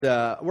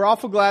We're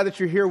awful glad that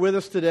you're here with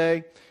us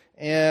today.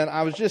 And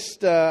I was just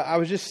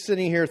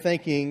sitting here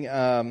thinking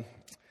as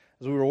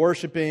we were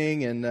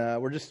worshiping, and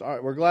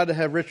we're glad to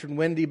have Richard and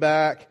Wendy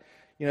back.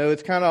 You know,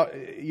 it's kind of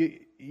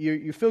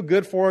you feel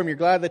good for them. You're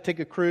glad they take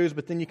a cruise,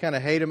 but then you kind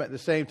of hate them at the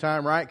same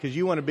time, right? Because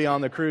you want to be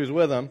on the cruise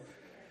with them.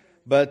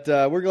 But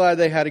we're glad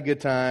they had a good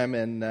time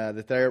and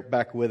that they're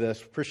back with us.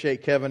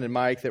 Appreciate Kevin and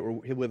Mike that were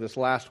with us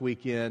last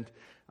weekend.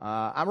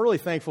 I'm really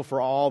thankful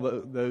for all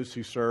those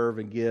who serve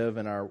and give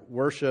in our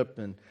worship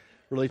and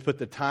really put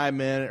the time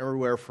in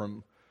everywhere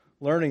from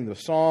learning the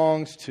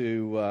songs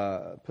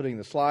to putting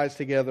the slides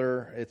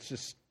together. It's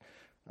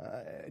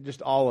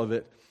just all of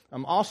it.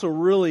 I'm also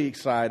really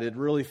excited,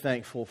 really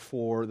thankful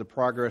for the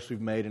progress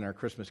we've made in our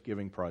Christmas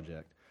giving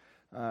project.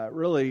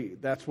 Really,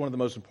 that's one of the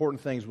most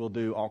important things we'll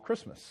do all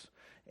Christmas.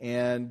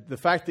 And the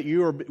fact that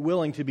you are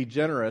willing to be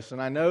generous,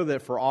 and I know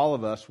that for all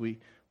of us, we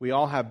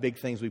all have big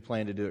things we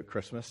plan to do at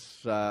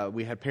Christmas.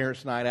 We had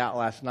Parents' Night Out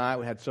last night.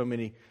 We had so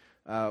many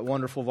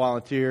wonderful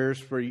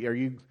volunteers. Are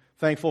you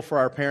thankful for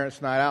our Parents'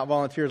 Night Out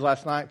volunteers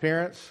last night,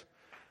 parents?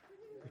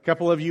 A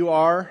couple of you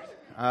are.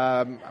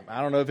 I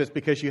don't know if it's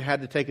because you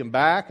had to take them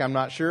back. I'm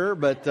not sure,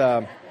 but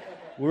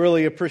we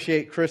really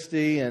appreciate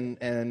Christy and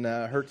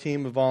her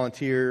team of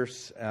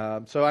volunteers.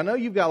 So I know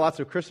you've got lots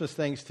of Christmas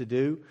things to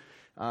do.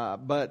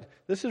 But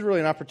this is really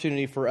an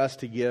opportunity for us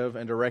to give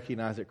and to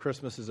recognize that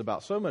Christmas is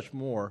about so much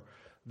more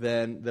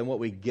than what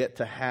we get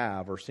to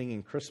have, or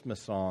singing Christmas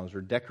songs,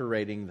 or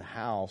decorating the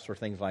house, or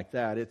things like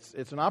that.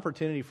 It's an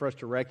opportunity for us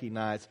to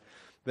recognize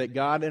that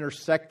God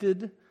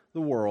intersected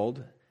the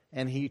world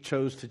and He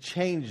chose to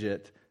change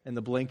it in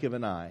the blink of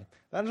an eye.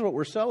 That is what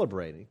we're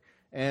celebrating.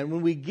 And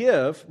when we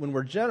give, when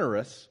we're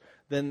generous,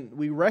 then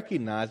we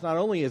recognize not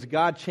only is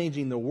God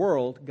changing the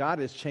world, God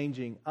is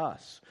changing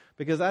us.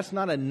 Because that's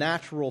not a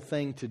natural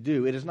thing to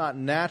do. It is not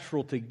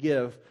natural to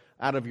give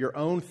out of your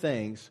own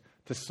things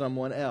to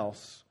someone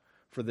else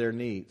for their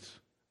needs.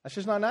 That's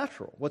just not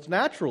natural. What's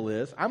natural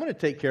is, I'm going to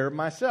take care of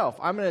myself.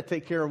 I'm going to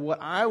take care of what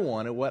I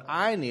want and what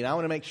I need. I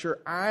want to make sure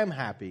I'm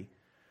happy.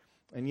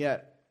 And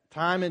yet,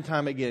 time and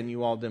time again,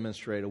 you all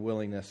demonstrate a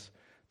willingness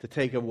to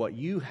take of what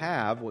you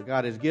have, what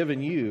God has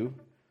given you.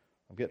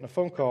 I'm getting a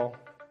phone call.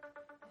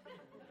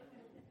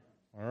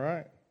 All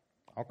right.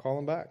 I'll call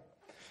him back.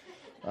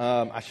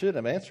 I should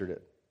have answered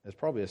it. It's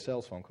probably a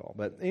sales phone call.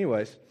 But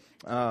anyways,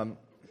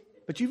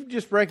 but you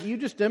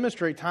just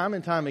demonstrate time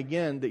and time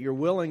again that you're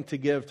willing to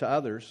give to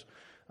others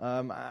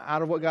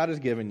out of what God has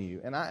given you.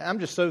 And I'm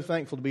just so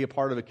thankful to be a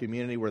part of a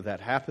community where that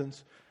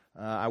happens.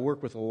 I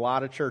work with a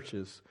lot of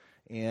churches,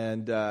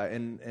 and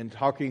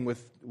talking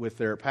with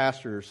their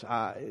pastors,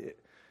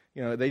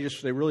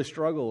 they really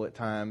struggle at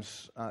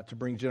times to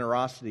bring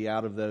generosity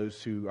out of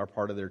those who are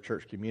part of their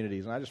church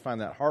communities. And I just find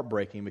that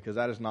heartbreaking, because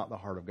that is not the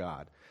heart of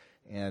God.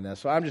 And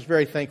so I'm just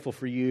very thankful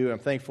for you. I'm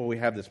thankful we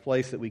have this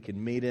place that we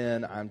can meet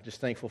in. I'm just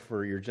thankful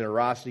for your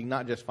generosity,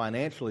 not just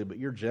financially, but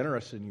you're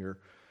generous in your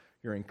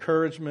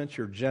encouragement.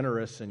 You're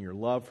generous in your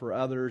love for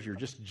others. You're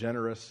just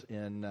generous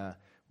in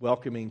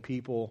welcoming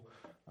people.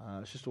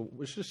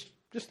 It's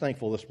just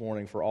thankful this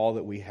morning for all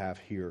that we have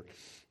here.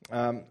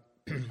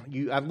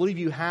 I believe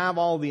you have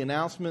all the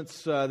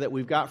announcements that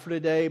we've got for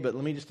today, but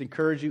let me just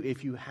encourage you,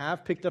 if you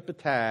have picked up a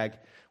tag,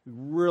 we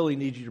really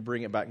need you to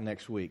bring it back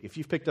next week. If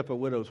you've picked up a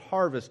Widow's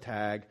Harvest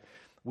tag,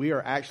 we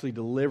are actually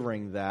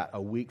delivering that a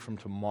week from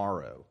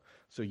tomorrow.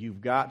 So you've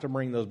got to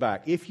bring those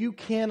back. If you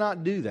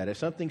cannot do that, if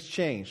something's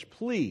changed,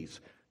 please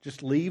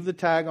just leave the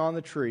tag on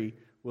the tree.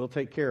 We'll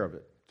take care of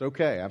it. It's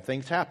okay.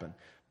 Things happen.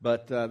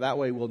 But that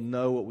way we'll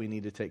know what we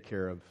need to take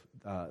care of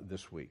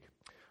this week.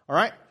 All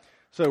right?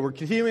 So we're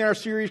continuing our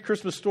series,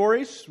 Christmas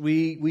Stories.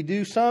 We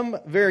do some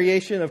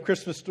variation of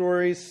Christmas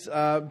stories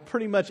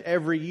pretty much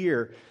every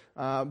year.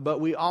 But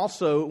we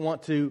also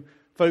want to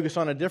focus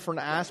on a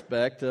different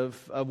aspect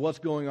of what's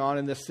going on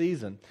in this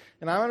season.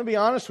 And I'm going to be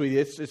honest with you,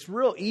 it's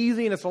real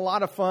easy and it's a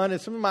lot of fun.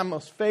 And some of my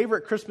most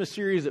favorite Christmas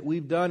series that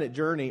we've done at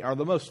Journey are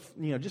the most,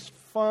 just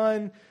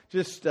fun,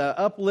 just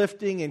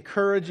uplifting,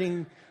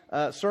 encouraging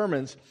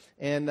sermons.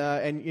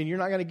 And you're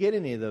not going to get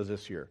any of those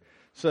this year.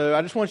 So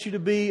I just want you to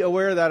be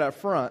aware of that up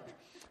front.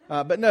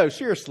 But no,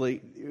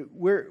 seriously,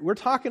 we're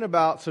talking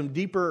about some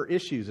deeper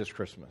issues this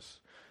Christmas.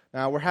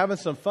 Now, we're having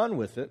some fun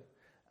with it.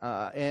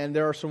 And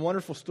there are some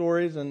wonderful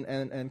stories,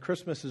 and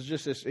Christmas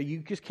is you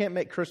just can't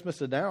make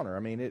Christmas a downer. I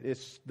mean,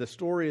 the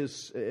story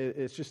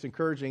it's just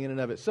encouraging in and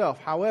of itself.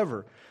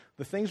 However,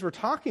 the things we're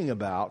talking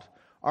about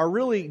are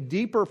really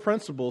deeper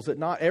principles that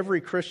not every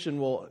Christian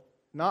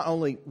not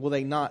only will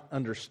they not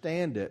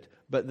understand it,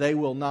 but they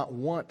will not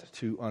want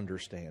to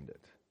understand it.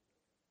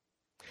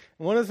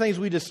 And one of the things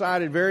we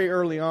decided very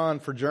early on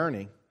for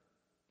Journey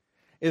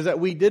is that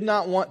we did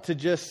not want to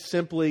just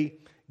simply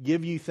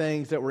give you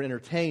things that were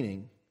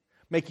entertaining,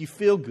 make you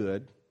feel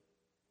good.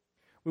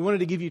 We wanted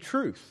to give you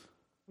truth.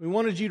 We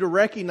wanted you to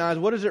recognize,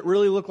 what does it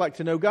really look like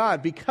to know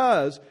God?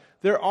 Because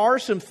there are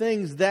some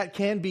things that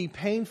can be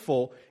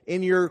painful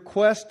in your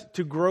quest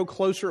to grow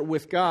closer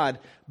with God,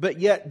 but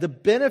yet the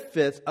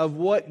benefits of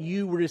what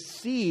you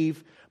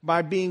receive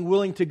by being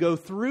willing to go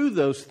through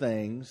those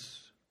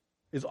things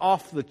is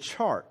off the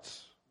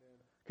charts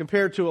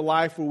compared to a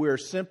life where we are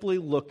simply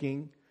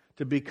looking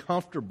to be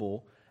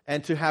comfortable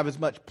and to have as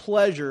much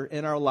pleasure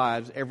in our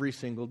lives every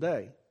single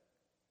day.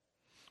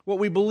 What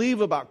we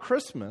believe about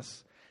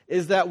Christmas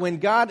is that when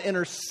God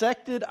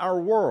intersected our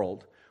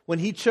world, when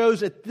He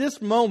chose at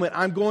this moment,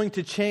 I'm going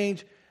to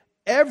change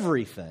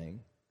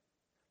everything,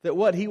 that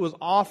what He was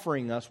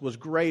offering us was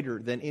greater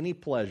than any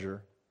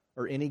pleasure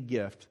or any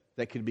gift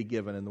that could be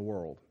given in the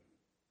world.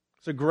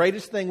 It's the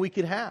greatest thing we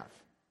could have.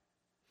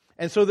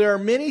 And so there are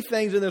many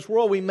things in this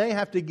world we may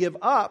have to give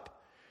up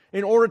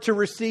in order to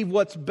receive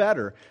what's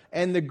better.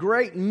 And the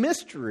great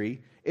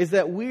mystery is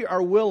that we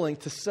are willing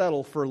to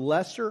settle for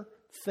lesser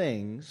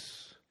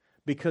things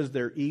because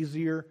they're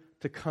easier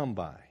to come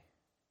by.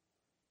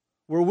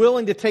 We're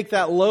willing to take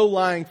that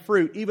low-lying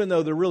fruit even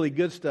though the really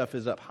good stuff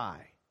is up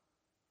high.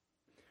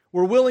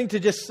 We're willing to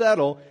just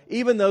settle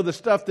even though the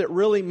stuff that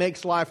really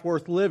makes life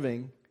worth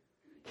living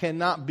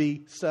cannot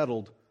be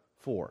settled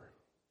for.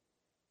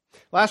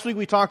 Last week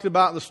we talked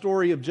about the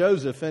story of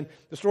Joseph, and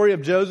the story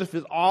of Joseph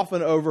is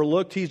often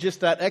overlooked. He's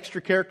just that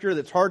extra character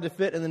that's hard to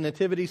fit in the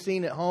nativity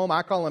scene at home.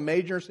 I call them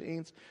manger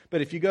scenes,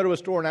 but if you go to a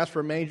store and ask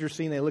for a manger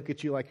scene, they look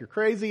at you like you're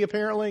crazy,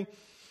 apparently.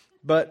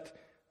 But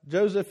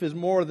Joseph is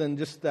more than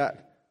just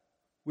that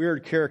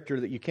weird character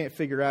that you can't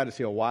figure out. Is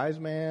he a wise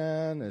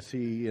man? Is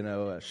he,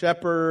 a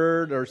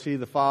shepherd? Or is he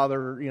the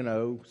father,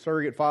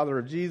 surrogate father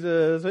of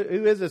Jesus?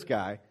 Who is this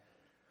guy?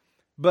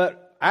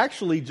 But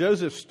actually,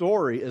 Joseph's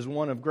story is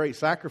one of great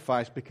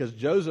sacrifice because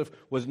Joseph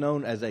was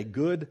known as a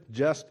good,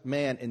 just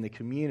man in the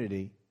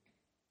community.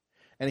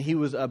 And he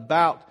was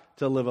about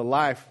to live a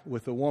life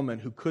with a woman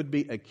who could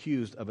be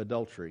accused of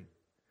adultery,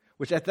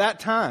 which at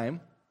that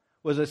time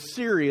was a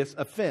serious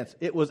offense.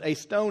 It was a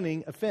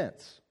stoning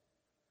offense.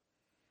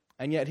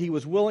 And yet he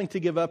was willing to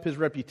give up his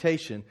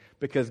reputation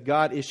because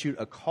God issued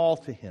a call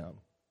to him.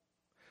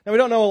 Now, we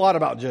don't know a lot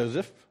about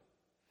Joseph.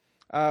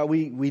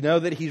 We know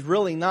that he's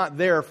really not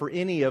there for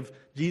any of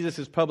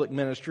Jesus' public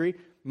ministry.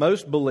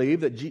 Most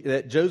believe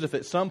that Joseph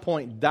at some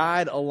point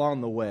died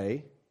along the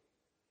way.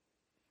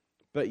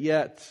 But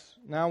yet,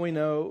 now we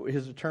know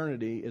his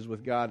eternity is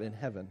with God in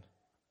heaven.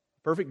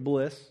 Perfect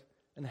bliss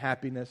and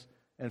happiness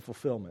and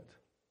fulfillment.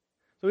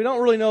 So we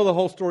don't really know the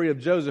whole story of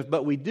Joseph,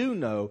 but we do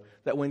know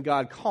that when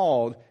God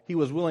called, he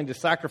was willing to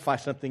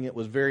sacrifice something that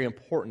was very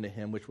important to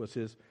him, which was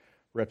his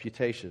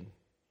reputation.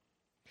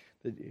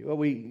 What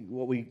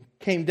we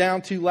came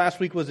down to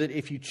last week was that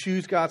if you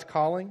choose God's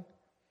calling,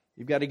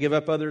 you've got to give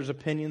up others'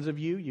 opinions of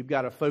you. You've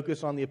got to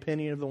focus on the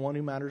opinion of the one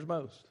who matters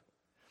most.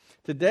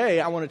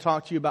 Today, I want to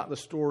talk to you about the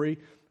story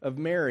of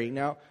Mary.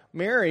 Now,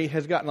 Mary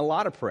has gotten a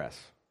lot of press.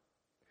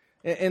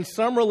 In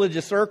some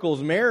religious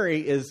circles,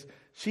 Mary is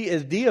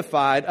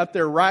deified up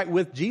there right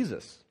with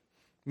Jesus.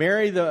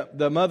 Mary,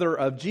 the mother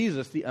of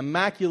Jesus, the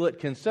Immaculate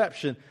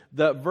Conception,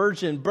 the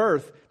virgin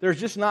birth. There's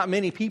just not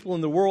many people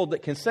in the world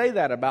that can say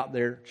that about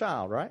their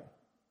child, right?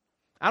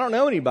 I don't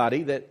know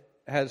anybody that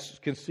has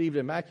conceived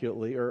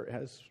immaculately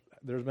or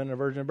there's been a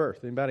virgin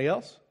birth. Anybody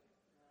else?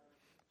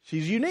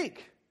 She's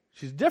unique.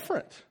 She's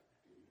different.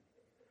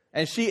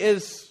 And she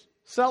is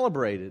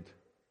celebrated.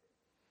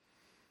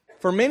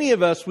 For many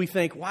of us, we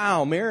think,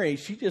 wow, Mary,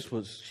 she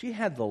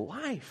had the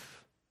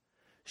life.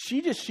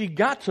 She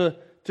got to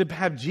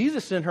have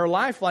Jesus in her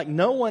life like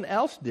no one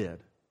else did.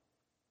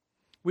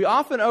 We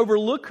often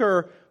overlook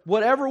her,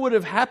 whatever would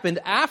have happened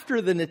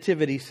after the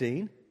nativity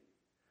scene,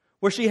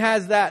 where she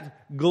has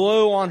that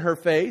glow on her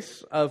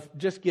face of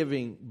just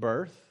giving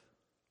birth.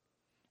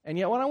 And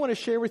yet what I want to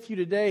share with you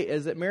today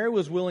is that Mary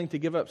was willing to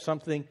give up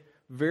something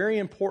very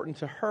important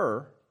to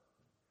her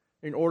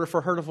in order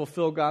for her to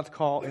fulfill God's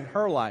call in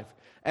her life.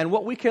 And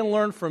what we can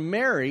learn from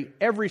Mary,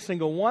 every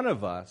single one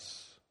of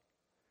us,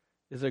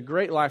 is a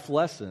great life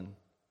lesson.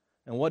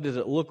 And what does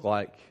it look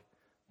like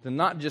to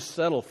not just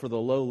settle for the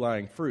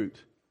low-lying fruit,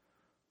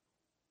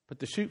 but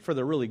to shoot for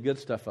the really good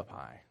stuff up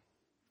high?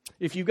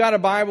 If you've got a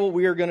Bible,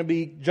 we are going to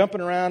be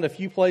jumping around a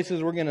few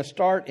places. We're going to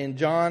start in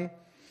John,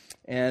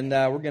 and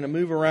we're going to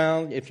move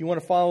around. If you want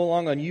to follow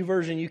along on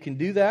YouVersion, you can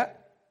do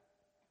that.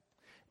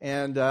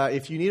 And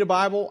if you need a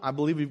Bible, I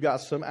believe we've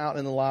got some out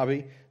in the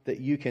lobby that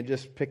you can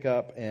just pick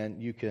up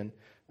and you can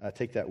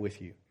take that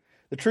with you.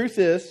 The truth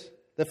is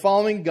that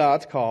following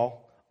God's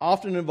call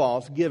often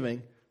involves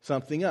giving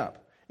something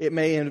up. It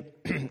may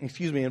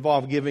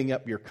involve giving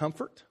up your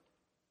comfort.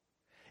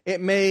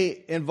 It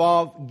may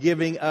involve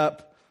giving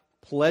up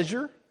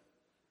pleasure.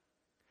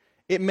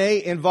 It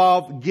may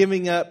involve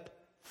giving up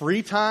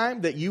free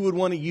time that you would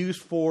want to use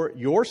for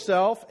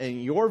yourself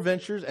and your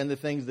ventures and the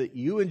things that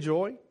you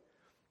enjoy.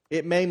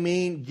 It may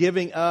mean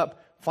giving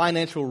up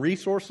financial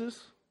resources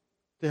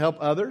to help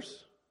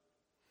others.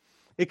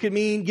 It could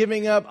mean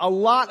giving up a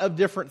lot of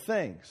different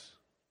things.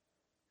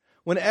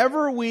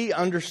 Whenever we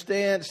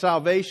understand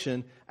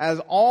salvation as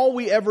all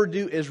we ever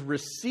do is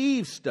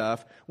receive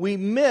stuff, we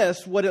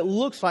miss what it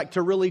looks like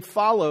to really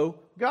follow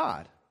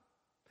God.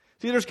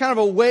 See, there's kind of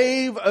a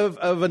wave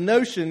of a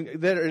notion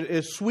that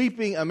is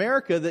sweeping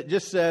America that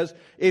just says,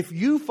 if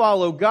you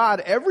follow God,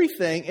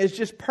 everything is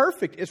just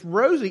perfect. It's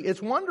rosy.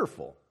 It's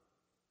wonderful.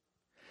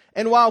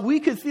 And while we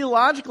could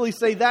theologically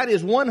say that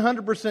is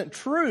 100%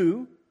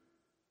 true,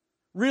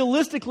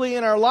 realistically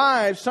in our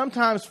lives,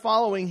 sometimes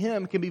following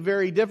Him can be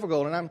very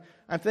difficult. And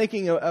I'm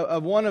thinking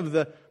of one of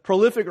the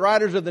prolific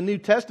writers of the New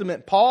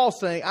Testament, Paul,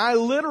 saying, I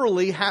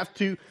literally have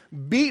to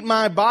beat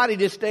my body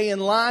to stay in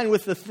line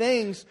with the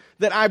things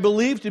that I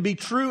believe to be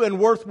true and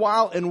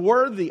worthwhile and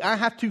worthy. I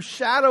have to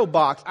shadow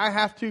box. I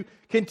have to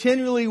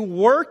continually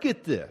work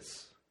at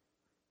this.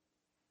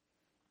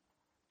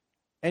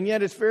 And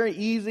yet it's very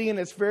easy and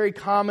it's very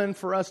common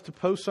for us to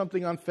post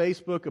something on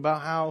Facebook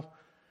about how,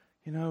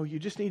 you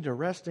just need to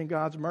rest in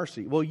God's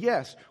mercy. Well,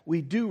 yes,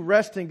 we do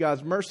rest in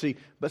God's mercy,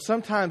 but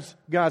sometimes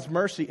God's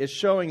mercy is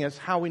showing us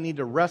how we need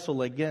to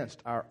wrestle against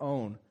our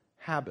own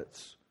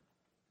habits.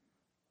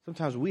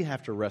 Sometimes we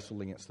have to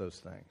wrestle against those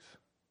things.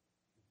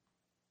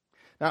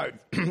 Now,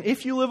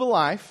 if you live a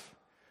life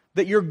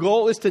that your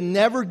goal is to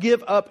never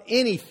give up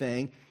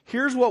anything,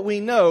 here's what we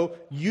know.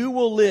 You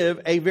will live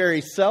a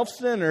very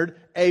self-centered,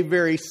 a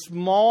very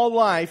small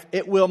life.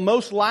 It will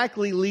most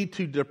likely lead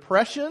to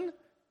depression,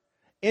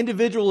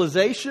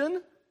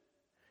 individualization,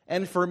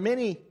 and for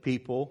many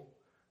people,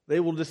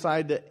 they will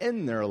decide to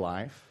end their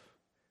life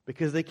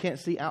because they can't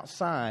see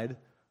outside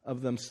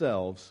of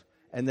themselves,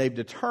 and they've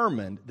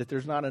determined that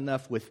there's not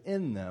enough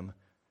within them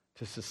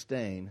to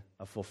sustain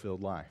a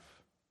fulfilled life.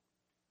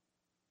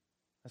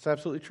 That's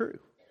absolutely true.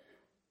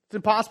 It's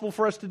impossible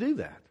for us to do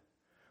that.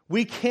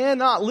 We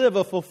cannot live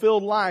a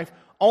fulfilled life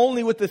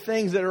only with the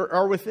things that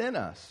are within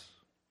us.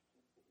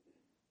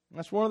 And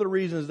that's one of the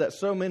reasons that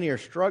so many are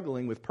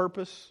struggling with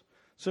purpose.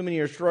 So many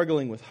are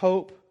struggling with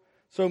hope.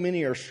 So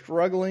many are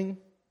struggling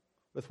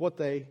with what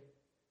they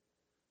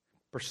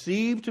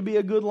perceive to be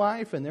a good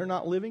life and they're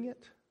not living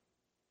it.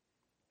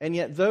 And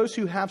yet those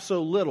who have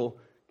so little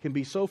can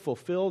be so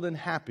fulfilled and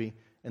happy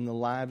in the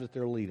lives that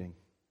they're leading.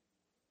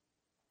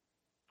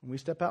 And we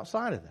step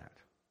outside of that.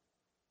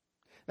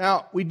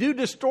 Now, we do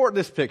distort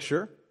this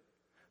picture.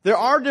 There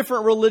are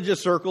different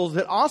religious circles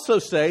that also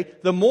say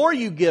the more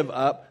you give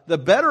up, the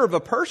better of a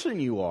person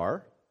you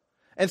are.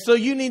 And so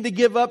you need to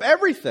give up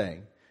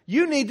everything.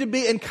 You need to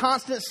be in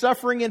constant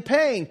suffering and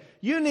pain.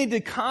 You need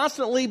to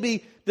constantly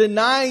be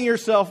denying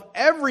yourself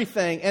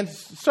everything. And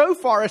so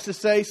far as to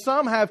say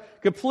some have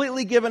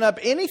completely given up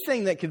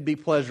anything that could be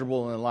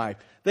pleasurable in life.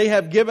 They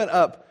have given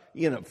up,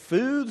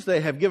 foods. They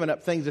have given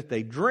up things that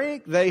they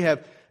drink. They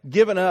have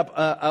given up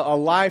a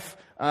life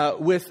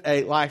with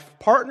a life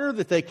partner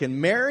that they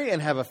can marry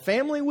and have a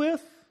family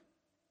with.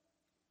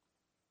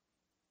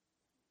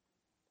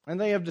 And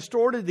they have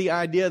distorted the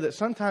idea that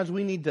sometimes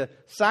we need to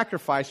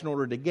sacrifice in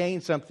order to gain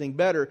something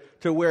better,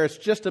 to where it's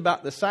just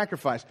about the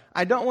sacrifice.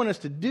 I don't want us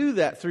to do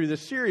that through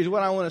this series.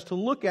 What I want us to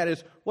look at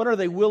is, what are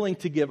they willing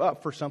to give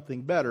up for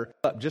something better,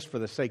 just for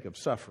the sake of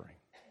suffering?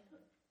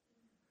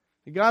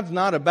 God's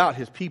not about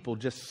His people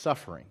just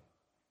suffering.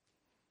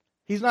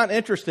 He's not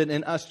interested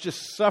in us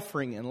just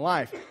suffering in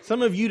life.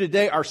 Some of you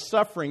today are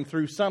suffering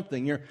through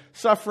something. You're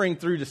suffering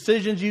through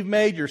decisions you've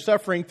made. You're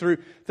suffering through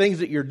things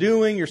that you're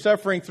doing. You're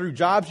suffering through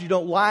jobs you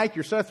don't like.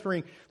 You're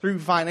suffering through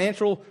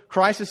financial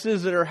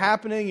crises that are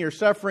happening. You're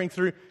suffering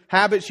through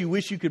habits you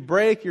wish you could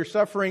break. You're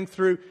suffering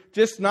through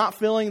just not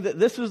feeling that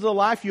this is the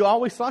life you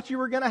always thought you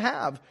were going to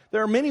have.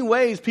 There are many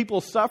ways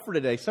people suffer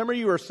today. Some of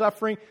you are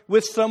suffering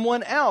with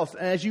someone else,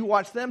 and as you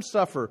watch them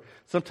suffer,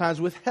 sometimes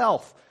with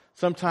health,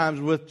 sometimes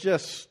with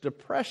just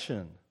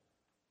depression.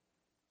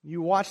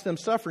 You watch them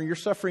suffering. You're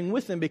suffering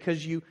with them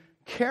because you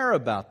care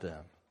about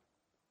them.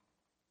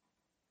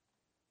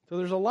 So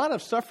there's a lot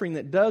of suffering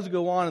that does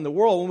go on in the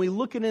world. When we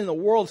look at in the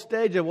world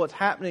stage of what's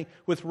happening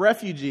with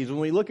refugees,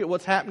 when we look at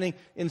what's happening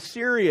in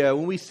Syria,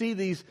 when we see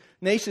these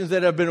nations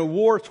that have been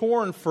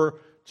war-torn for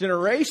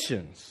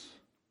generations,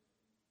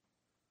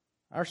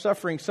 our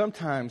suffering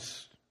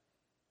sometimes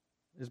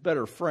is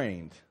better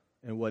framed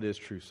in what is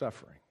true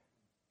suffering.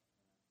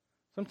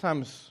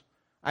 Sometimes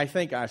I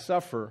think I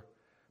suffer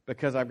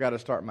because I've got to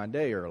start my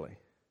day early.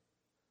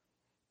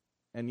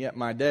 And yet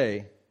my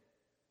day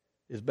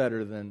is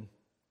better than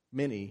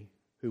many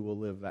who will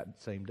live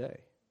that same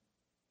day.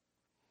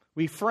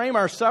 We frame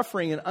our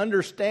suffering in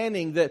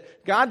understanding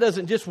that God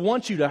doesn't just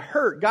want you to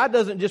hurt. God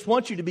doesn't just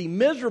want you to be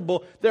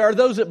miserable. There are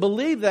those that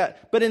believe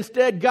that. But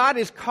instead, God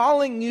is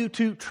calling you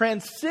to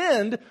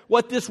transcend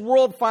what this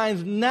world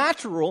finds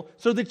natural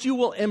so that you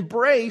will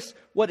embrace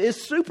what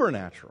is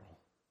supernatural.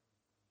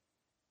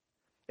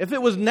 If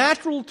it was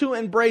natural to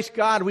embrace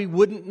God, we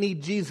wouldn't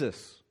need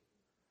Jesus.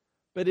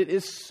 But it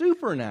is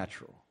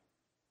supernatural.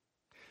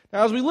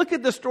 Now, as we look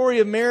at the story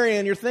of Mary,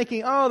 and you're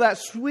thinking, oh, that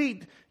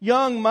sweet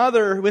young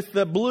mother with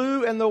the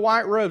blue and the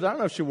white robes. I don't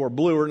know if she wore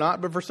blue or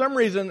not, but for some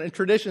reason,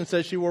 tradition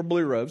says she wore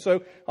blue robes.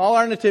 So all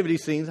our nativity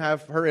scenes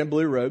have her in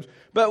blue robes.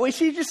 But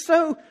she's just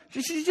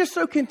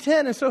so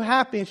content and so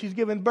happy, and she's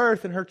given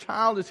birth, and her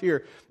child is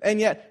here. And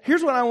yet,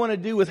 here's what I want to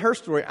do with her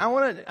story. I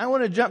want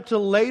to jump to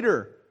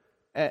later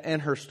in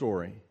her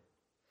story.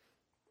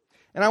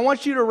 And I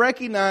want you to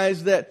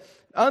recognize that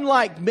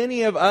unlike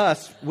many of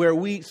us, where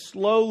we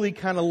slowly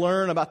kind of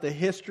learn about the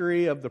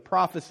history of the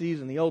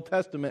prophecies in the Old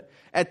Testament,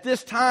 at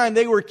this time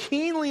they were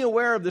keenly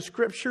aware of the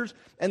Scriptures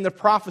and the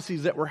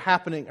prophecies that were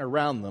happening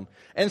around them.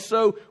 And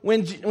so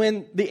when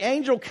the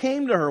angel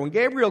came to her, when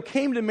Gabriel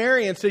came to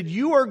Mary and said,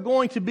 "You are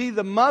going to be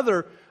the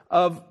mother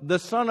of the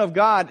Son of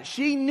God,"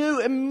 she knew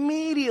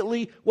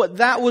immediately what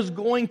that was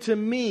going to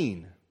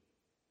mean.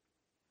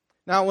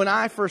 Now, when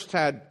I first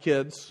had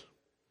kids,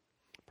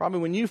 probably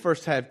when you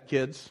first had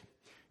kids,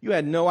 you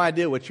had no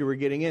idea what you were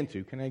getting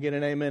into. Can I get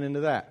an amen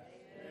into that?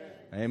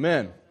 Amen.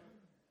 Amen.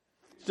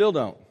 Still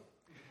don't.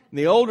 And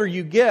the older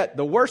you get,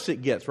 the worse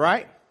it gets,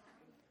 right?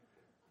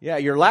 Yeah,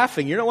 you're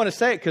laughing. You don't want to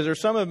say it because there's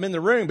some of them in the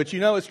room, but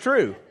you know it's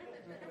true.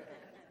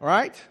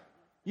 Right?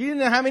 You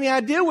didn't have any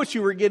idea what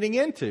you were getting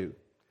into.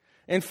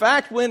 In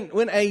fact,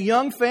 when a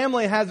young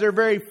family has their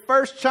very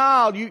first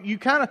child, you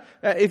kind of,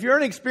 if you're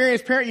an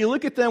experienced parent, you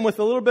look at them with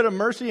a little bit of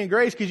mercy and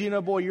grace because you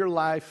know, boy, your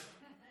life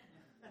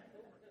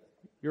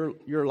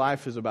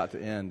is about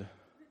to end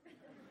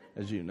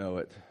as you know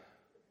it.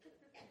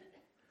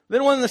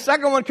 Then when the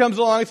second one comes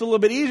along, it's a little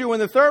bit easier. When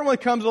the third one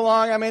comes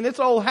along, I mean, it's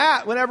old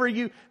hat. Whenever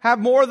you have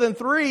more than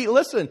 3,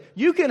 listen,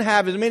 you can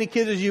have as many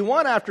kids as you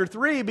want after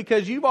 3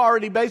 because you've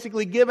already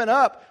basically given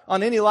up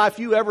on any life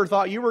you ever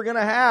thought you were going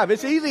to have.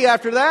 It's easy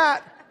after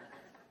that.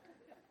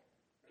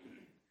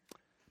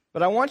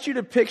 But I want you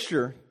to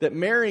picture that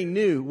Mary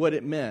knew what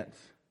it meant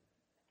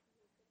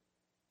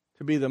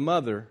to be the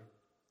mother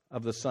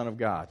of the Son of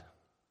God.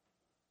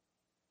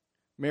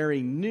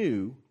 Mary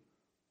knew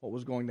what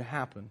was going to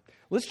happen.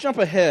 Let's jump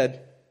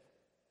ahead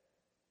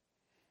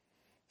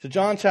to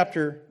John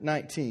chapter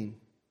 19,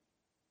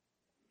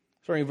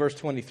 starting in verse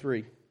 23.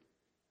 It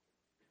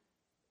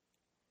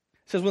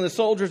says, when the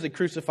soldiers had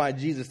crucified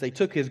Jesus, they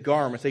took his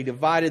garments, they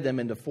divided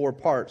them into 4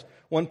 parts,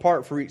 1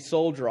 part for each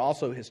soldier,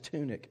 also his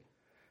tunic.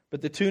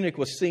 But the tunic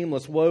was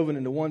seamless, woven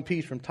into one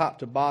piece from top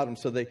to bottom.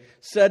 So they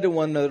said to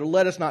one another,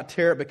 "Let us not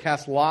tear it, but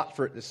cast lots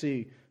for it to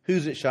see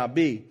whose it shall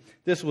be."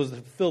 This was to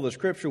fulfill the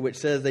scripture which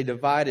says, "They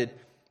divided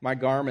my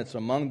garments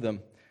among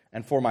them,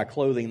 and for my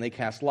clothing they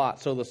cast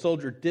lots." So the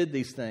soldier did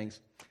these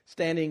things.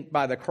 Standing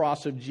by the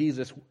cross of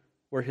Jesus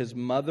were his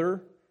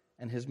mother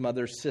and his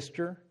mother's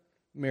sister,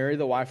 Mary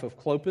the wife of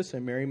Clopas,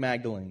 and Mary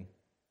Magdalene.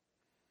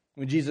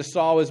 When Jesus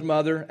saw his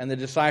mother and the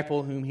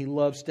disciple whom he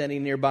loved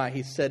standing nearby,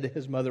 he said to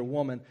his mother,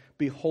 "Woman,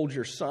 behold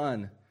your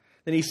son."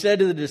 Then he said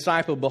to the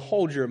disciple,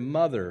 "Behold your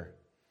mother."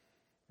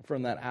 And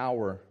from that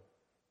hour,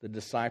 the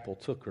disciple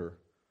took her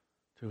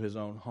to his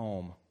own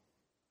home.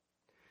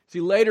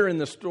 See, later in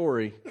the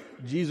story,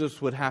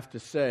 Jesus would have to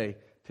say,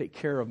 "Take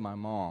care of my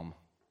mom."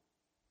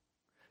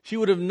 She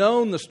would have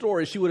known the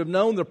story. She would have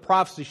known the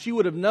prophecy. She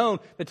would have known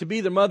that to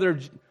be the mother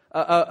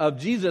of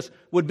Jesus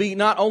would be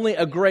not only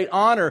a great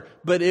honor,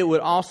 but it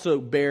would also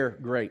bear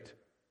great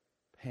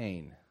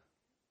pain.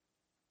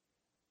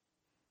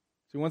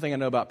 See, one thing I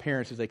know about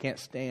parents is they can't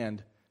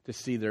stand to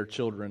see their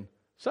children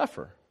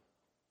suffer.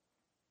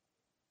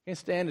 Can't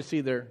stand to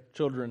see their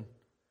children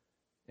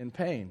in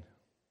pain.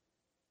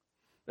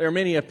 There are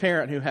many a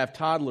parent who have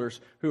toddlers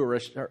who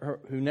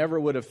never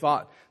would have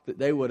thought that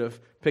they would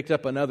have picked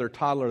up another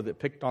toddler that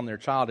picked on their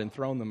child and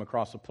thrown them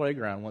across the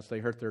playground once they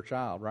hurt their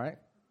child, right?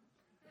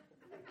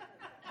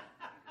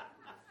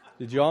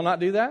 Did you all not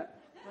do that?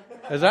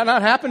 Has that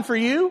not happened for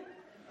you?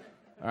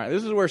 All right,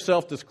 this is where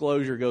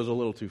self-disclosure goes a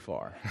little too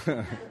far.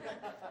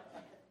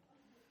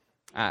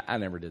 I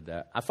never did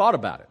that. I thought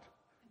about it,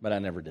 but I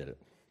never did it.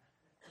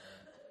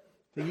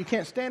 So you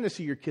can't stand to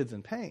see your kids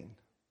in pain.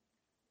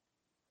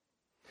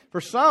 For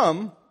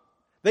some,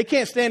 they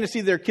can't stand to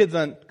see their kids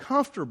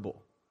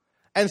uncomfortable.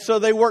 And so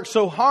they work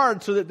so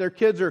hard so that their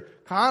kids are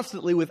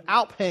constantly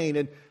without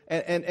pain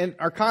and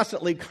are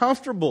constantly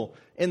comfortable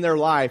in their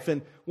life.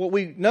 And what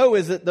we know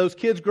is that those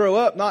kids grow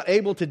up not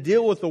able to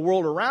deal with the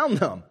world around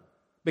them,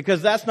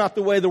 because that's not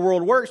the way the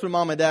world works when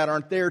mom and dad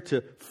aren't there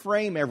to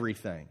frame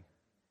everything.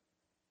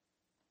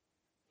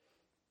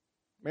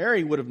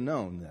 Mary would have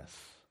known this.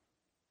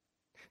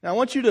 Now, I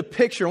want you to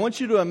picture, I want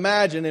you to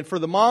imagine, and for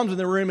the moms in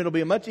the room, it'll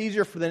be much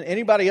easier than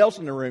anybody else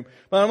in the room,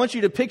 but I want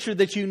you to picture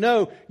that you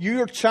know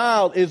your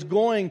child is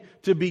going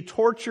to be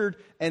tortured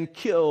and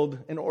killed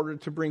in order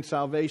to bring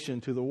salvation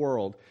to the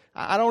world.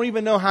 I don't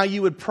even know how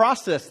you would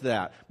process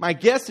that. My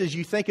guess is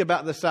you think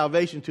about the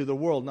salvation to the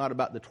world, not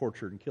about the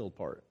tortured and killed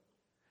part.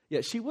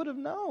 Yet she would have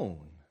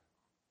known.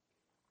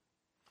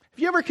 Have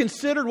you ever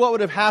considered what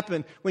would have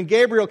happened when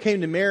Gabriel came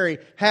to Mary,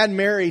 had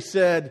Mary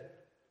said,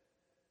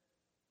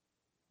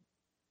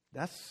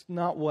 "That's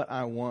not what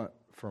I want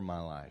for my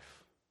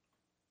life.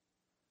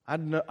 I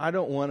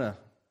don't want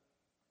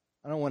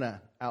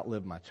to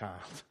outlive my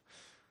child.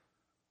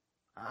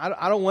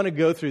 I don't want to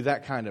go through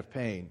that kind of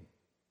pain."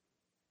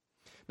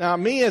 Now,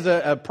 me as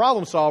a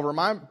problem solver,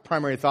 my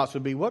primary thoughts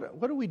would be,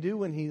 what do we do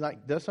when he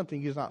does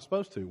something he's not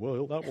supposed to?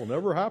 Well, that will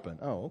never happen.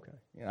 Oh, okay.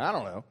 Yeah, I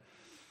don't know.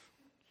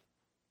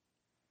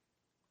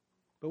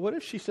 But what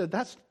if she said,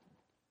 that's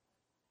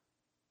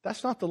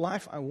not the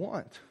life I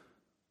want?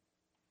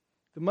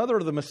 The mother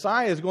of the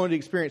Messiah is going to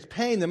experience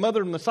pain. The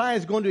mother of the Messiah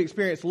is going to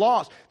experience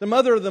loss. The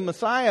mother of the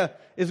Messiah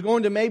is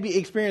going to maybe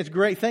experience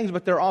great things,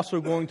 but they're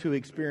also going to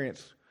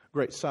experience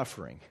great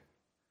suffering.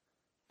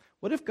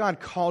 What if God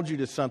called you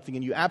to something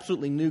and you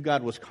absolutely knew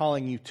God was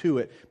calling you to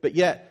it, but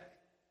yet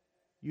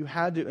you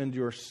had to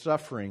endure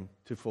suffering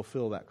to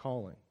fulfill that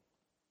calling?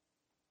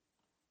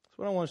 That's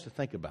what I want us to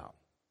think about.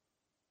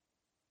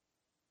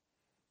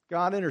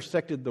 God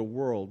intersected the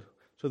world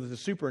so that the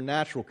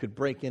supernatural could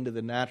break into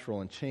the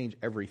natural and change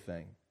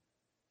everything.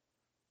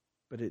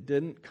 But it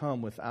didn't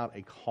come without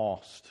a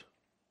cost.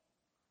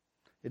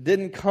 It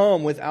didn't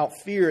come without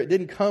fear. It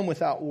didn't come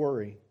without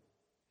worry.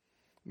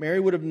 Mary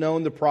would have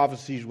known the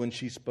prophecies when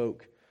she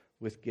spoke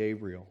with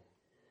Gabriel.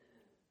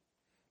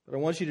 But I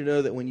want you to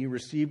know that when you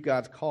receive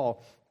God's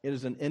call, it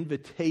is an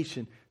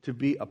invitation to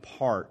be a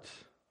part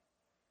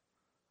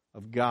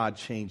of God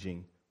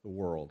changing the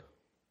world.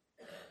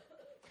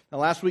 Now,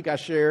 last week I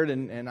shared,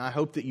 and I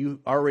hope that you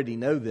already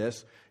know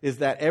this, is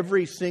that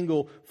every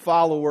single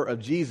follower of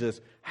Jesus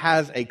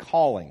has a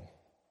calling.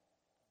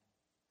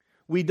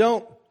 We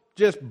don't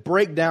just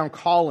break down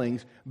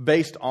callings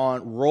based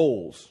on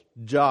roles,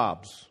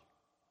 jobs,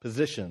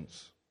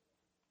 positions.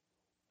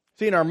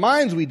 See, in our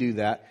minds we do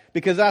that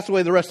because that's the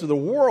way the rest of the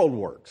world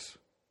works.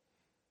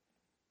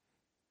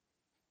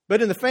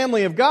 But in the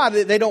family of God,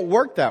 they don't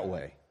work that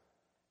way.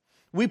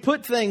 We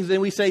put things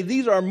and we say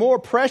these are more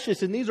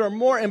precious and these are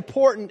more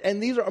important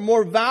and these are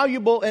more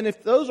valuable. And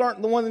if those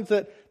aren't the ones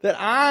that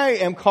I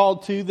am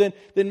called to, then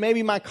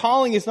maybe my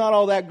calling is not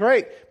all that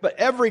great. But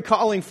every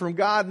calling from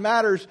God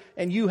matters,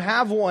 and you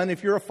have one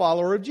if you're a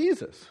follower of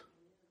Jesus.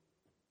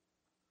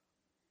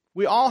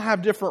 We all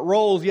have different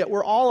roles, yet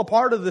we're all a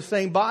part of the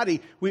same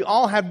body. We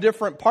all have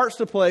different parts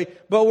to play,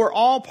 but we're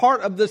all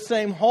part of the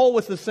same whole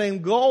with the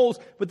same goals,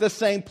 with the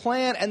same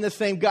plan, and the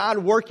same God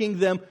working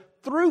them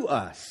through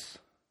us.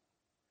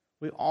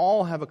 We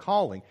all have a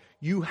calling.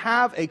 You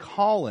have a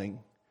calling,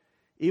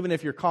 even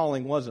if your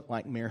calling wasn't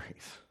like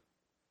Mary's.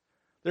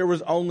 There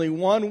was only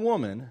one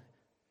woman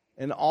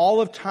in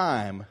all of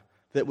time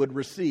that would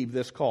receive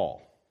this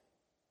call.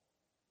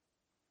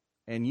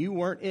 And you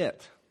weren't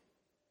it.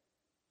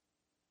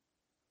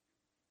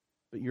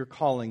 But your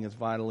calling is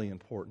vitally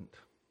important.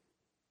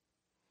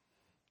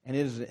 And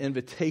it is an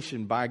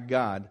invitation by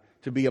God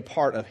to be a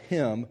part of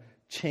Him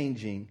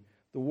changing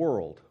the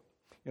world.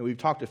 You know, we've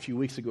talked a few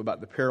weeks ago about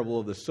the parable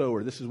of the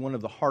sower. This is one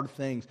of the hard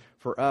things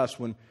for us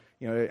when,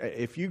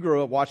 if you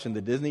grow up watching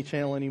the Disney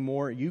Channel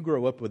anymore, you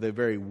grow up with a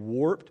very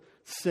warped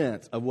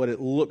sense of what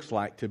it looks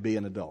like to be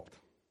an adult.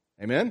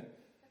 Amen?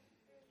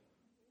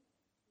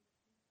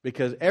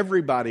 Because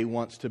everybody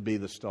wants to be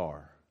the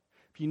star.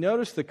 If you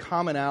notice the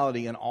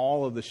commonality in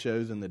all of the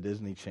shows in the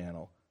Disney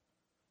Channel,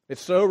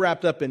 it's so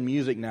wrapped up in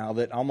music now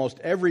that almost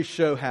every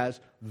show has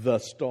the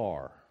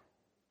star.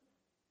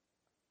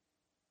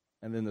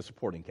 And then the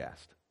supporting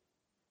cast.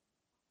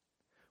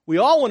 We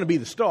all want to be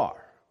the star.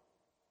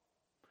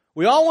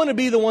 We all want to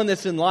be the one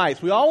that's in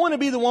lights. We all want to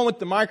be the one with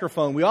the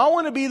microphone. We all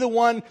want to be the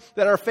one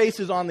that our face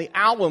is on the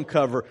album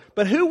cover.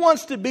 But who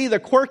wants to be the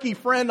quirky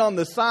friend on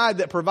the side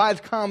that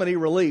provides comedy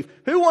relief?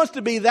 Who wants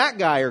to be that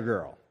guy or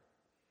girl?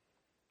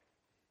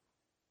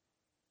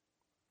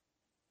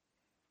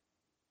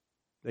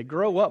 They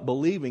grow up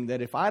believing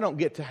that if I don't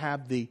get to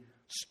have the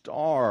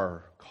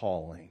star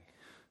calling,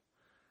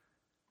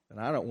 and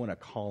I don't want a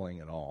calling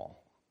at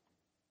all.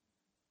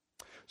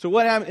 So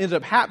what ends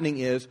up happening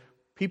is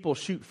people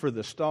shoot for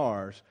the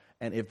stars,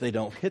 and if they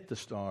don't hit the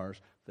stars,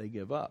 they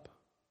give up.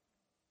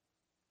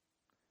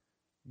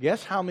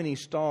 Guess how many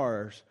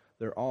stars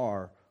there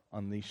are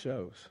on these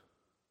shows?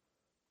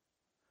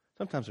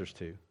 Sometimes there's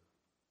 2.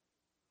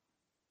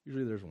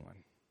 Usually there's 1.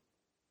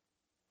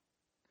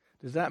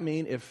 Does that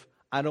mean if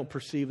I don't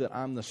perceive that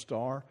I'm the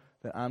star,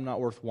 that I'm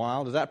not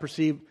worthwhile? Does that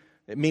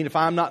mean if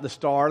I'm not the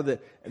star,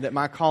 that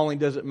my calling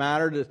doesn't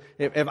matter?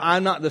 If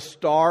I'm not the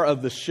star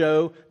of the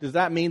show, does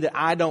that mean that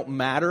I don't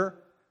matter?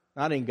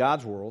 Not in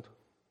God's world,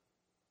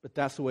 but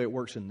that's the way it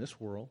works in this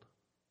world.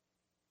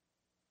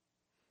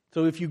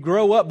 So if you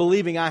grow up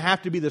believing I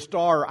have to be the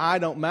star or I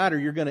don't matter,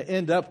 you're going to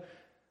end up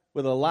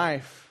with a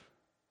life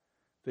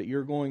that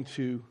you're going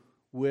to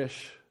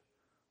wish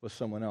was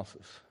someone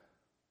else's.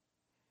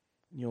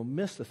 You'll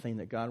miss the thing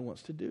that God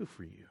wants to do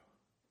for you.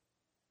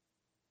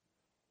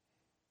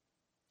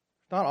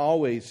 Not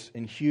always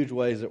in huge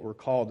ways that we're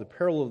called. The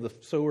parable of the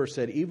sower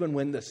said, even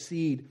when the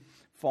seed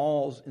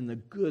falls in the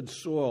good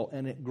soil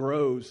and it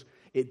grows,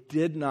 it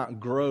did not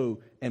grow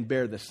and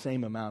bear the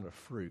same amount of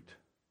fruit.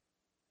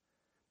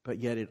 But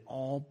yet it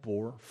all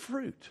bore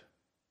fruit.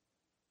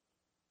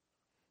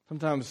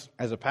 Sometimes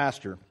as a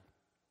pastor,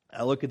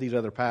 I look at these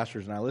other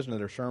pastors and I listen to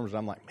their sermons and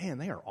I'm like, man,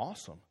 they are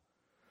awesome.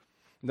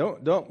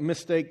 Don't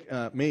mistake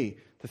me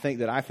to think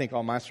that I think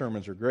all my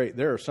sermons are great.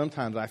 There are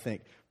sometimes I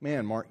think,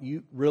 man, Mark,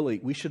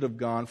 we should have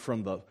gone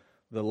from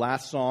the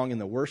last song in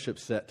the worship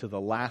set to the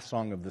last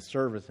song of the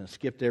service and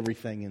skipped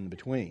everything in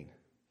between.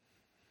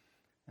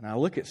 And I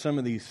look at some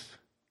of these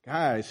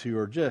guys who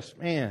are just,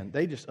 man,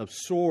 they just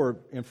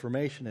absorb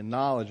information and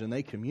knowledge and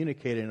they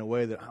communicate in a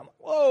way that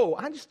whoa,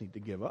 I just need to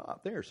give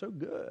up. They are so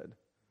good.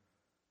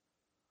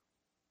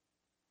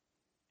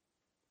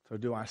 So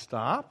do I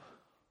stop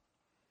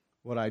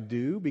what I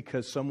do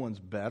because someone's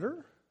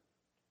better?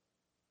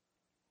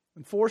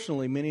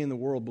 Unfortunately, many in the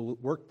world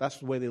that's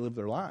the way they live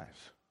their lives.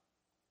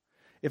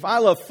 If I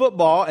love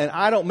football and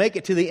I don't make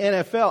it to the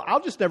NFL,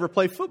 I'll just never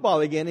play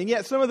football again. And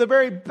yet some of the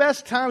very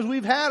best times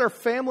we've had are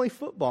family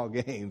football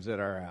games at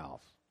our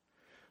house.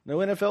 No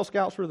NFL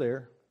scouts were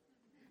there,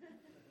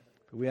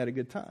 but we had a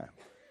good time.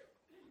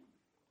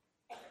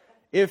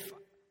 If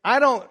I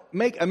don't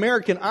make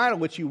American Idol,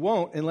 which you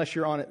won't unless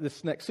you're on it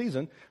this next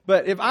season,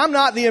 but if I'm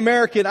not the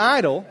American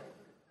Idol,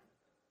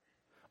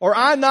 or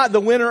I'm not the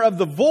winner of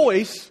The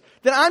Voice,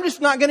 then I'm just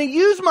not going to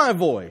use my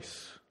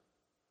voice.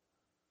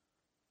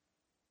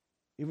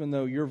 Even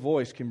though your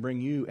voice can bring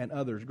you and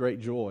others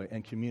great joy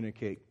and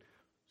communicate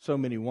so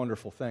many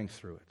wonderful things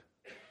through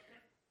it.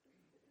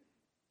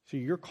 See,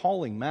 your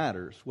calling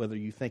matters whether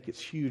you think it's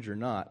huge or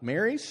not.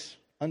 Mary's,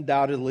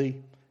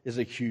 undoubtedly, is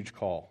a huge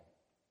call.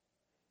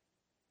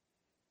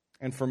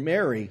 And for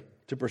Mary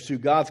to pursue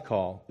God's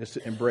call is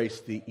to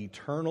embrace the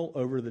eternal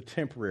over the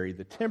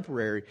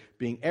temporary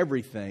being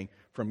everything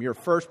from your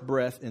first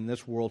breath in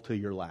this world to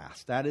your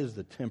last. That is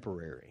the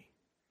temporary.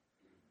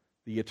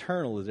 The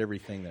eternal is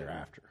everything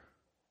thereafter.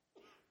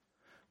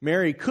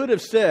 Mary could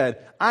have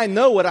said, I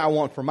know what I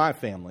want for my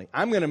family.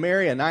 I'm going to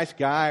marry a nice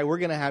guy. We're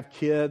going to have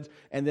kids.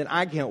 And then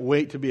I can't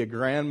wait to be a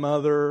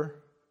grandmother.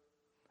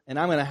 And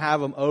I'm going to have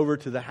them over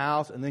to the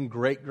house and then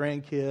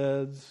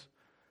great-grandkids,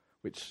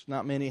 which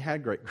not many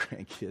had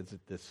great-grandkids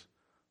at this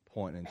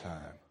point in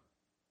time.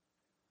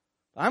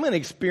 I'm going to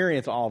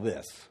experience all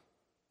this.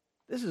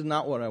 This is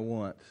not what I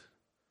want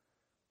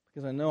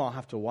because I know I'll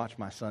have to watch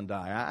my son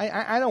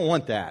die. I don't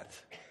want that.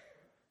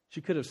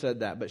 She could have said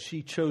that, but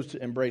she chose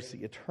to embrace the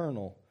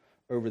eternal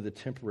over the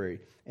temporary.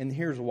 And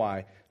here's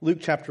why. Luke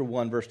chapter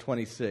 1, verse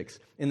 26.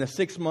 In the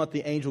 6th month,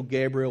 the angel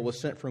Gabriel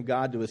was sent from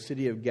God to a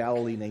city of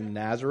Galilee named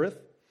Nazareth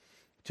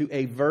to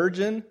a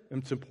virgin.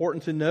 And it's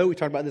important to know, we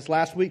talked about this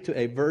last week, to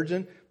a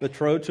virgin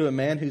betrothed to a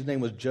man whose name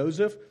was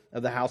Joseph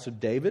of the house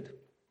of David.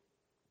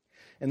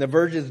 And the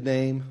virgin's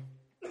name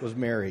was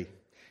Mary.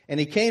 And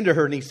he came to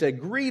her and he said,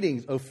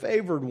 Greetings, O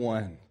favored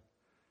one.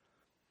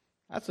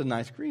 That's a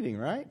nice greeting,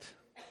 right?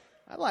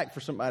 I'd like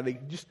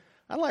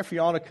for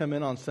y'all to come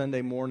in on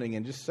Sunday morning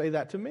and just say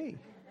that to me.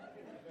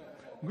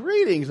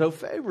 Greetings, O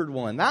favored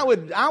one. I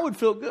would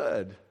feel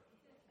good.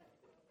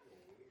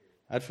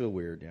 I'd feel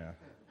weird, yeah.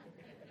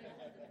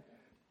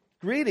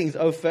 Greetings,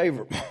 O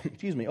favored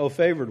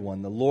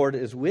one. The Lord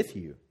is with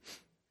you.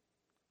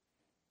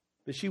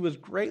 But she was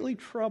greatly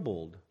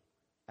troubled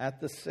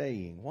at the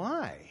saying.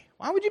 Why?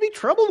 Why would you be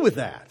troubled with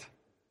that?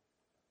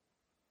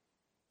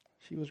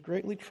 She was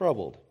greatly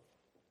troubled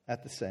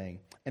at the saying,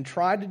 and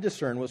tried to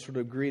discern what sort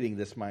of greeting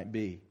this might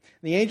be.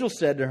 And the angel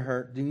said to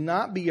her, Do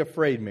not be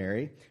afraid,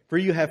 Mary, for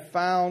you have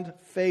found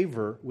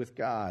favor with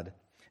God.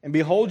 And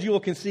behold, you will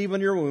conceive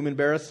in your womb and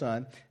bear a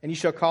son, and you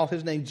shall call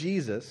his name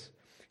Jesus.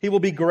 He will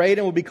be great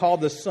and will be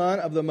called the Son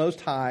of the Most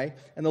High,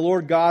 and the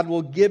Lord God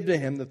will give to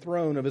him the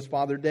throne of his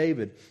father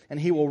David. And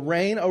he will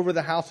reign over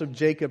the house of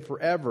Jacob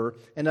forever,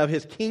 and of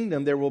his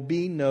kingdom there will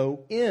be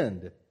no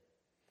end.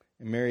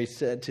 And Mary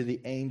said to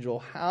the angel,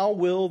 How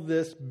will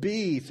this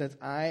be, since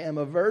I am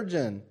a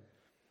virgin?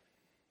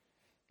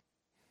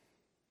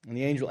 And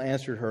the angel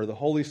answered her, The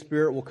Holy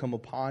Spirit will come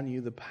upon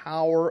you. The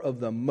power of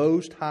the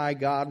Most High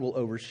God will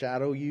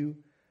overshadow you.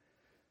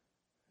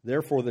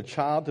 Therefore, the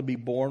child to be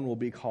born will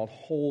be called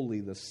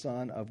Holy, the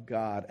Son of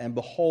God. And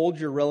behold,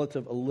 your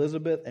relative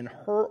Elizabeth, in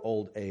her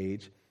old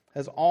age,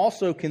 has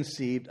also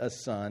conceived a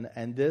son,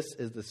 and this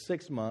is the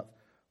 6th month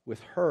with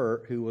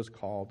her who was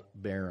called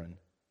barren.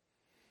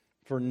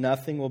 For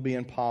nothing will be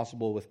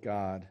impossible with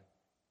God.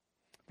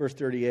 Verse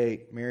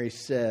 38, Mary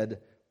said,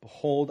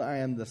 Behold, I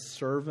am the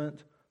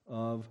servant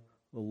of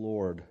the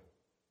Lord.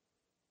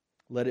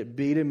 Let it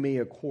be to me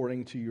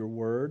according to your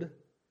word.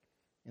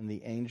 And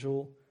the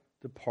angel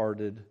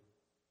departed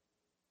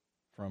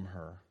from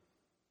her.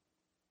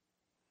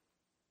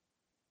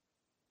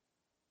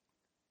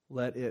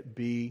 Let it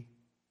be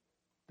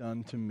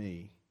done to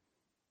me,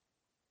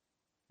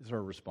 is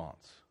her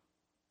response.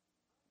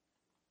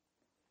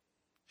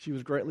 She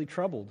was greatly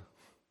troubled.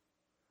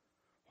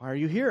 Why are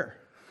you here?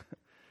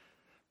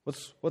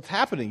 What's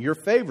happening? You're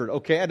favored.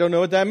 Okay, I don't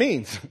know what that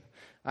means.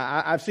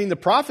 I've seen the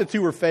prophets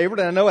who were favored,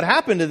 and I know what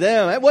happened to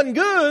them. That wasn't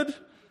good.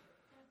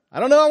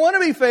 I don't know I want to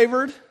be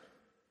favored.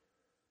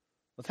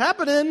 What's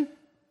happening?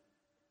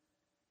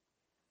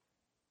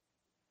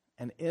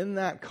 And in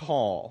that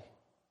call,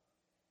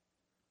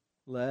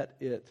 let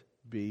it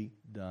be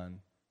done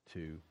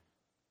to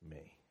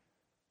me.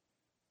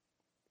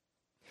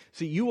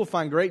 See, you will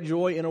find great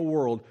joy in a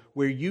world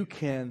where you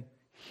can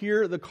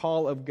hear the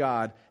call of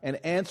God and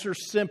answer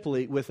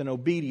simply with an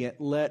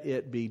obedient, let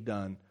it be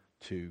done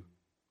to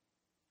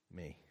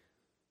me.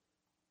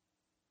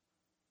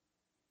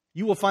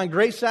 You will find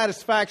great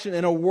satisfaction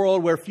in a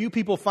world where few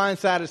people find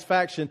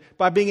satisfaction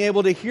by being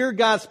able to hear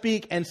God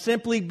speak and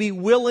simply be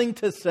willing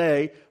to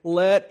say,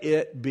 let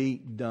it be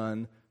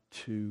done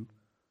to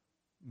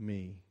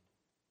me.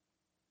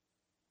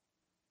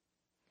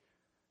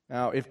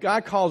 Now, if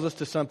God calls us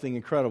to something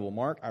incredible,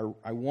 Mark,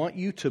 I want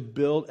you to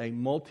build a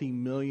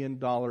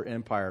multi-million-dollar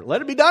empire.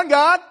 Let it be done,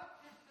 God.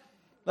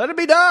 Let it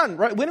be done.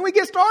 Right? When do we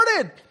get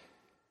started?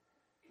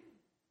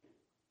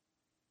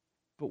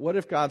 But what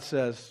if God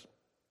says,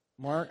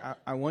 Mark,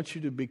 I want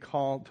you to be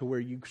called to where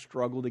you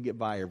struggle to get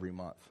by every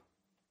month?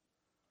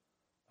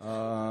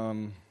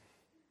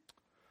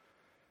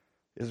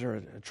 Is there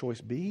a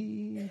choice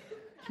B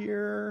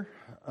here?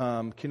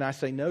 Can I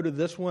say no to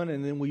this one,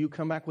 and then will you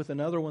come back with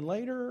another one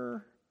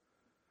later?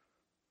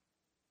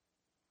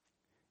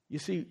 You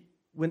see,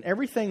 when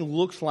everything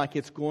looks like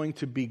it's going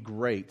to be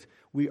great,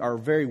 we are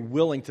very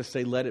willing to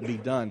say, let it be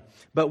done.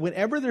 But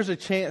whenever there's a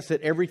chance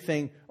that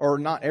everything, or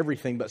not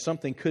everything, but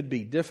something could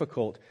be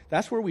difficult,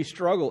 that's where we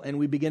struggle and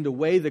we begin to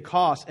weigh the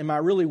cost. Am I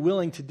really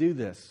willing to do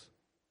this?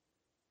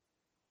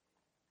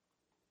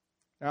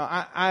 Now,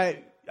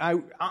 I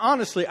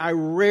honestly, I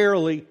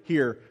rarely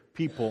hear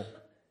people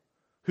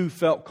who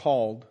felt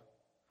called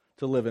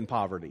to live in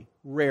poverty.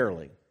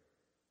 Rarely.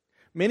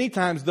 Many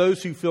times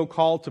those who feel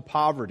called to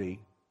poverty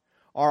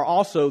are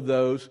also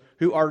those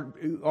who are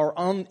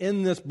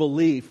in this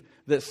belief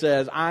that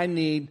says, I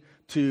need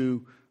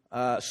to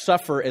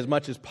suffer as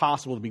much as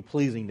possible to be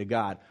pleasing to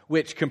God,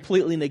 which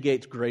completely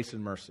negates grace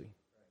and mercy.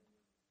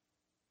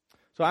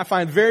 So I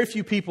find very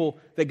few people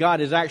that God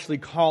is actually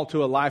called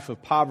to a life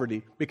of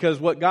poverty, because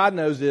what God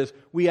knows is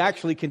we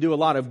actually can do a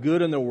lot of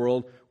good in the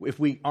world if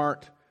we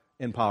aren't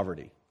in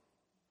poverty.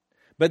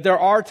 But there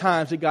are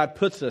times that God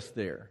puts us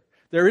there.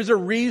 There is a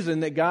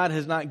reason that God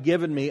has not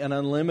given me an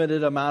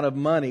unlimited amount of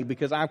money,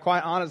 because I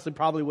quite honestly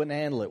probably wouldn't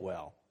handle it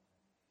well.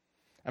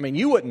 I mean,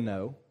 you wouldn't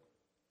know,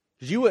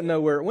 because you wouldn't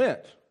know where it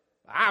went.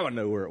 I would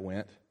know where it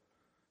went,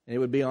 and it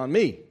would be on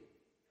me.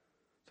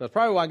 So that's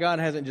probably why God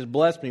hasn't just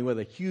blessed me with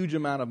a huge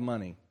amount of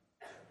money.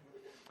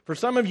 For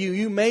some of you,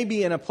 you may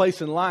be in a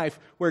place in life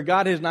where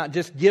God has not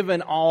just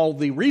given all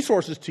the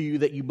resources to you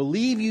that you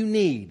believe you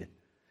need.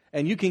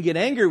 And you can get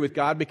angry with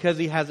God because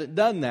He hasn't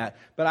done that.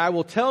 But I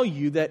will tell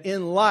you that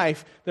in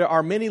life, there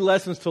are many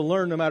lessons to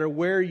learn no matter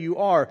where you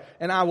are.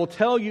 And I will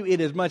tell you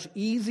it is much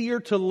easier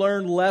to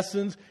learn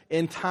lessons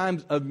in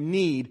times of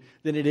need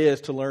than it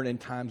is to learn in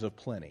times of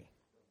plenty.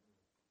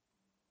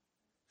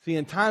 See,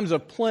 in times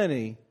of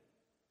plenty,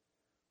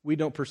 we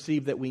don't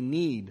perceive that we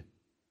need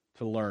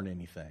to learn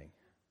anything.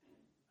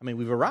 I mean,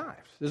 we've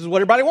arrived. This is what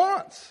everybody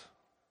wants.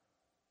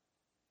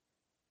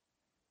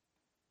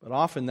 But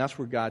often that's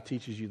where God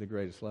teaches you the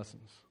greatest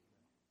lessons.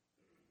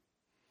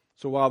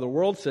 So while the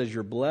world says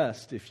you're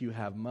blessed if you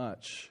have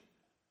much,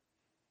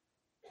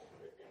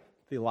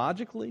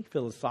 theologically,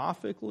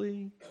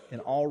 philosophically, in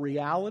all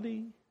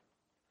reality,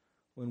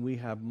 when we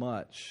have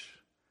much,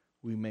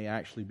 we may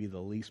actually be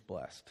the least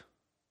blessed,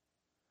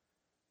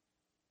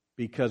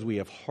 because we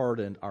have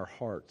hardened our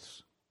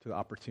hearts to the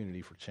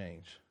opportunity for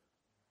change.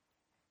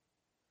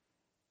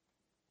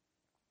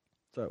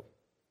 So,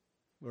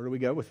 where do we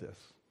go with this?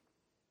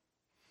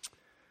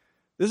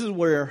 This is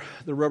where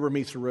the rubber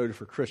meets the road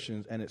for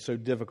Christians, and it's so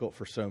difficult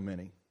for so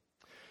many.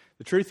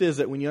 The truth is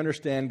that when you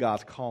understand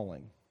God's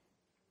calling,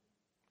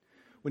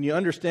 when you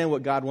understand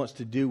what God wants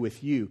to do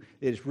with you,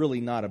 it's really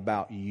not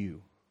about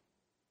you.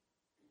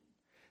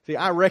 See,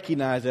 I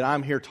recognize that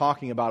I'm here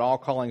talking about all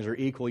callings are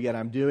equal, yet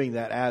I'm doing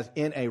that as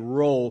in a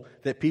role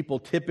that people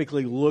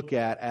typically look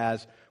at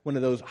as one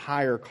of those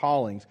higher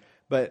callings.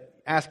 But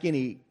ask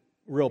any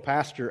real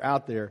pastor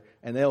out there,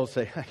 and they'll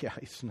say, yeah,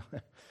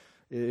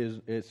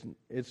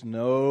 it's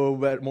no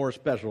bit more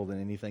special than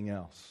anything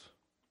else.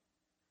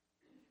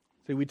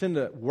 See, we tend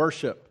to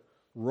worship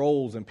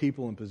roles and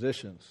people and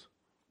positions.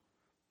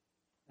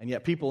 And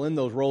yet people in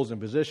those roles and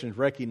positions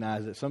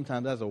recognize that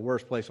sometimes that's the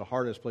worst place, the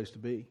hardest place to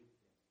be.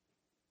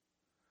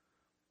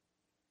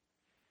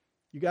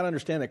 You got to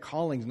understand that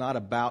calling's not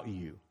about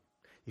you.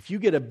 If you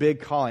get a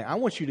big calling, I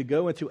want you to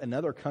go into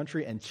another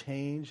country and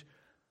change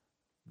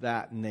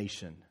that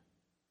nation.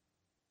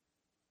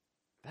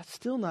 That's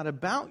still not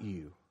about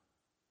you.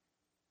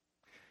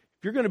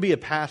 If you're going to be a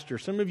pastor,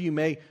 some of you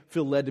may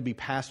feel led to be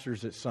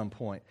pastors at some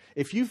point.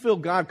 If you feel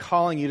God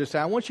calling you to say,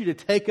 I want you to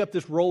take up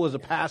this role as a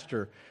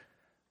pastor,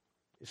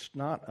 it's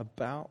not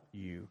about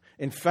you.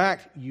 In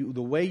fact,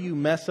 the way you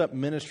mess up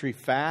ministry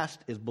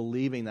fast is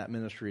believing that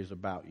ministry is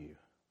about you.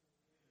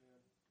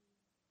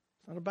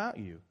 It's not about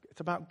you. It's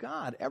about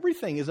God.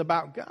 Everything is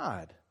about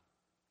God.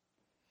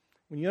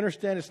 When you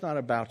understand it's not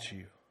about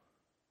you,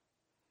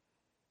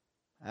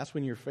 that's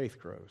when your faith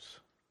grows.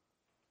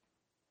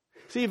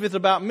 See, if it's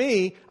about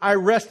me, I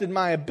rest in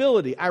my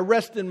ability. I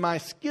rest in my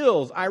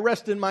skills. I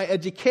rest in my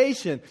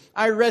education.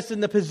 I rest in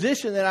the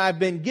position that I've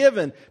been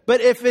given.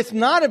 But if it's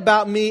not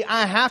about me,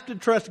 I have to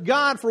trust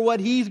God for what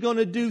He's going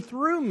to do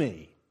through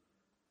me.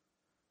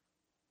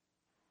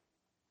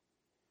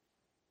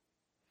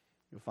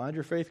 You'll You'll find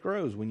your faith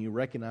grows when you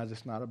recognize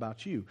it's not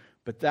about you.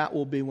 But that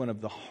will be one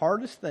of the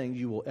hardest things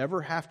you will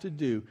ever have to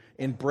do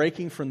in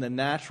breaking from the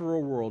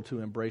natural world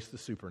to embrace the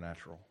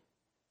supernatural.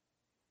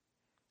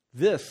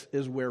 This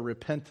is where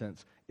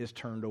repentance is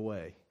turned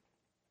away.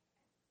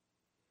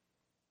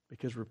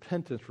 Because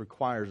repentance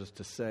requires us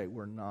to say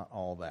we're not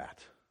all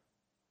that.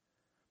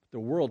 The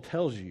world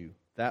tells you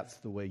that's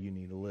the way you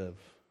need to live.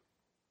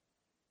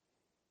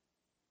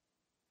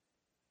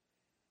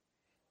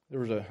 There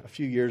was a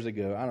few years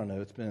ago, I don't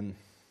know,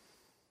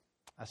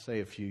 I say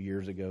a few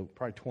years ago,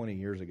 probably 20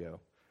 years ago.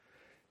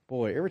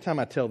 Boy, every time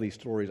I tell these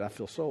stories, I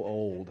feel so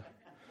old.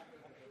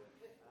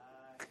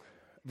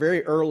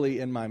 Very early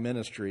in my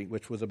ministry,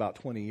 which was about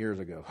 20 years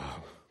ago,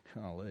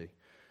 golly,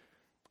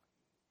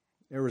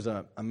 there was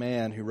a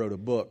man who wrote a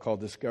book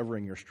called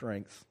Discovering Your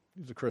Strengths.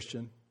 He was a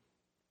Christian.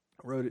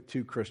 Wrote it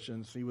to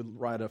Christians. He would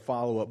write a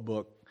follow-up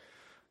book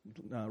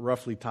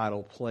roughly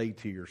titled Play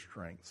to Your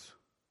Strengths.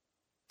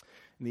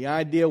 And the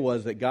idea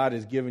was that God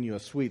has given you a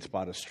sweet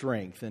spot of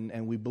strength,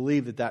 and we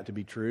believe that to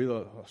be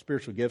true. The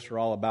spiritual gifts are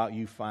all about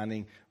you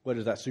finding what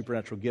is that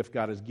supernatural gift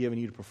God has given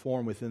you to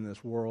perform within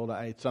this world.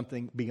 It's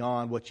something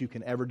beyond what you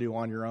can ever do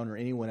on your own or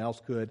anyone else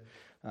could.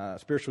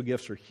 Spiritual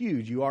gifts are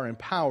huge. You are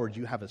empowered.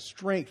 You have a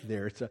strength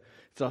there. It's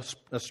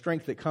a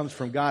strength that comes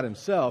from God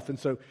Himself, and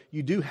so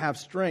you do have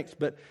strengths.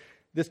 But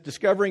this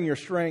discovering your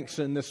strengths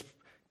and this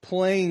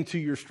playing to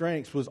your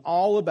strengths was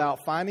all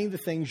about finding the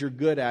things you're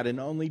good at and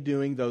only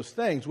doing those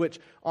things, which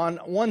on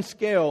one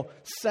scale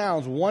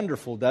sounds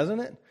wonderful, doesn't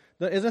it?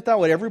 Isn't that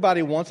what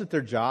everybody wants at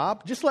their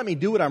job? Just let me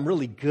do what I'm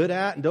really good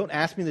at and don't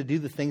ask me to do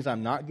the things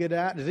I'm not good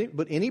at.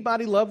 But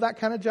anybody love that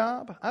kind of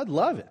job? I'd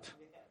love it.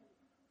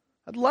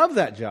 I'd love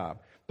that job.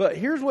 But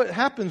here's what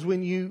happens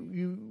when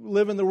you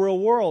live in the real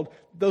world.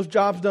 Those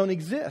jobs don't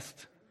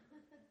exist.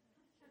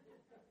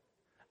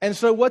 And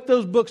so what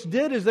those books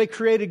did is they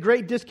created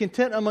great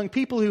discontent among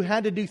people who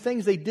had to do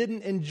things they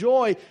didn't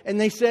enjoy. And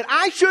they said,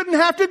 I shouldn't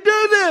have to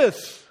do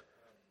this.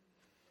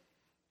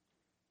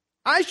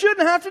 I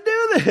shouldn't have to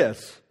do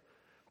this.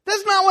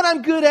 That's not what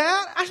I'm good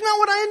at. That's not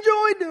what I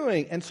enjoy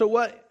doing. And so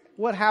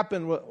what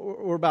happened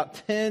were about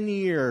 10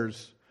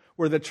 years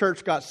where the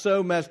church got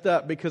so messed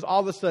up because all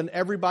of a sudden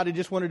everybody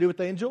just wanted to do what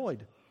they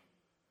enjoyed.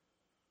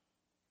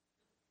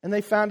 And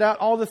they found out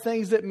all the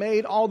things that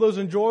made all those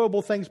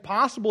enjoyable things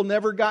possible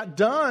never got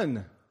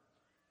done.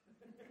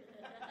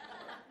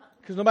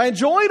 Because nobody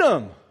enjoyed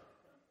them.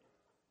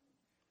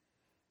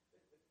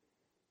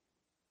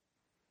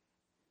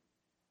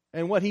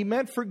 And what he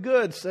meant for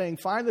good, saying,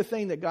 find the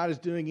thing that God is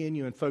doing in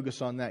you and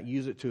focus on that,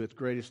 use it to its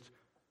greatest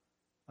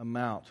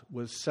amount,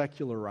 was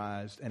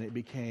secularized, and it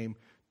became,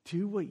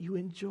 do what you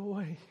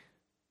enjoy.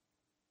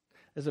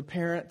 As a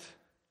parent,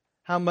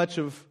 how much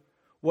of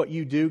what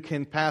you do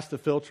can pass the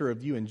filter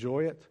of you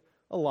enjoy it?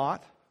 A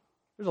lot.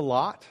 There's a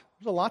lot.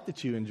 There's a lot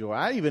that you enjoy.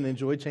 I even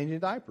enjoyed changing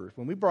diapers.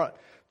 When we brought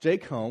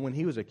Jake home, when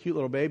he was a cute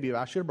little baby,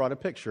 I should have brought a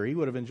picture. He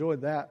would have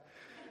enjoyed that.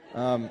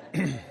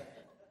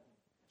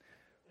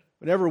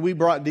 Whenever we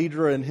brought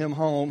Deidre and him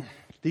home,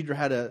 Deidre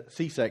had a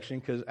C-section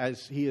because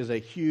as he is a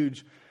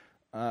huge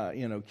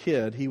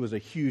kid, he was a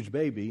huge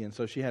baby, and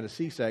so she had a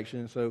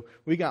C-section. So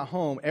we got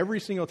home. Every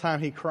single time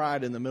he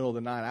cried in the middle of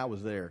the night, I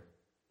was there.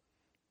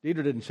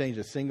 Deidre didn't change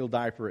a single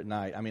diaper at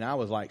night. I mean, I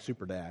was like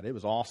super dad. It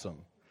was awesome.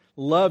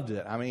 Loved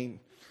it. I mean,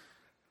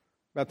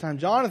 by the time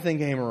Jonathan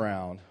came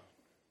around,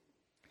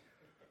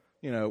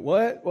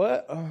 what?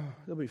 Oh,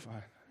 they'll be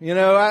fine.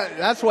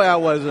 That's the way I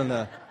was in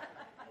the,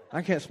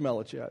 I can't smell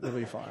it yet. They'll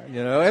be fine.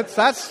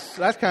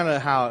 That's kind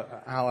of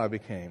how I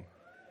became.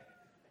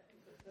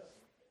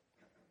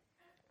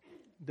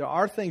 There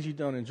are things you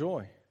don't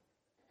enjoy.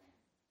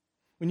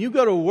 When you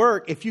go to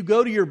work, if you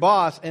go to your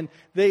boss, and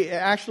they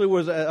actually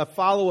was a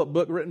follow-up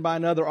book written by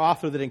another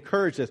author that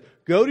encouraged this,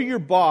 go to your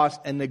boss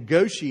and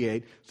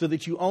negotiate so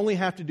that you only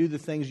have to do the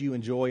things you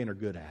enjoy and are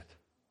good at.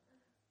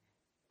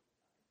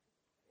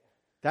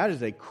 That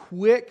is a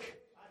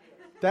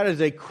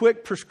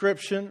quick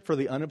prescription for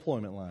the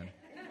unemployment line.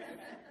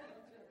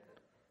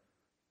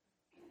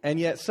 And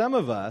yet some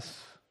of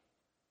us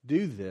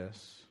do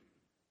this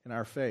in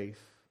our faith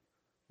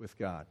with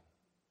God.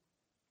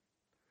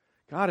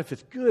 God, if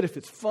it's good, if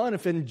it's fun,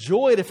 if I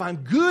enjoy it, if I'm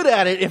good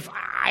at it, if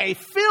it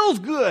feels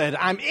good,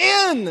 I'm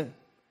in.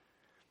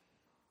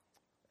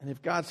 And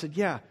if God said,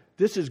 yeah,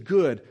 this is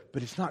good,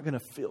 but it's not going to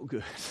feel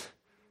good,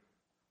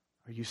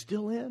 are you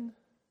still in?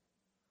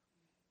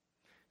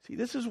 See,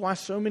 this is why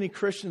so many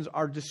Christians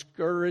are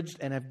discouraged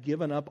and have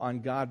given up on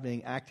God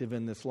being active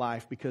in this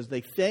life, because they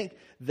think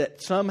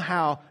that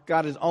somehow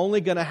God is only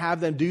going to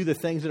have them do the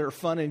things that are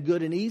fun and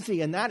good and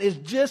easy, and that is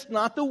just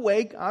not the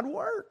way God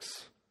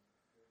works.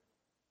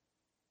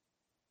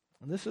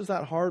 And this is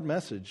that hard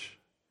message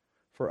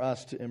for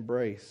us to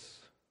embrace.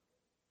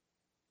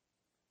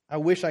 I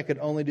wish I could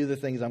only do the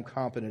things I'm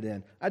competent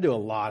in. I do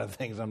a lot of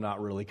things I'm not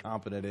really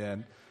competent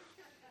in.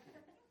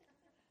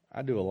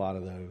 I do a lot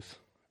of those.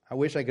 I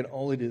wish I could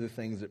only do the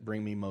things that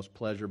bring me most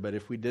pleasure, but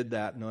if we did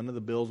that, none of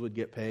the bills would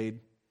get paid.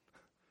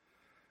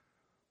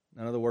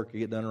 None of the work would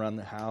get done around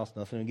the house.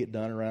 Nothing would get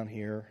done around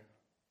here.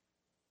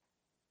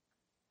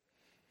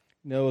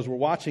 As we're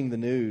watching the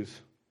news,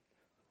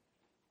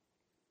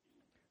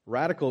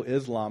 radical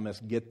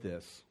Islamists get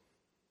this.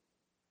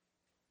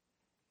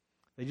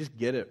 They just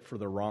get it for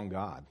the wrong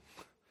God.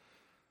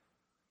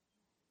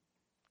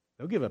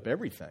 They'll give up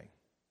everything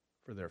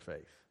for their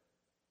faith.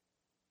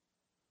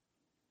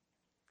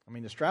 I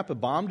mean, to strap a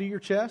bomb to your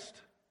chest,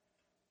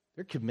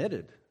 they're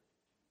committed.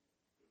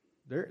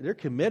 They're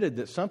committed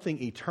that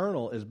something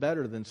eternal is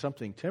better than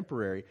something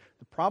temporary.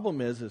 The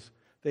problem is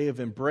they have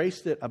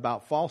embraced it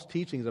about false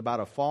teachings, about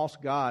a false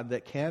God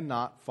that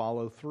cannot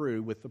follow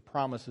through with the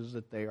promises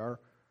that they are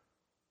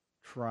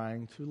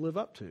trying to live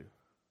up to.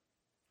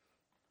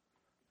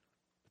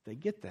 But they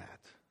get that.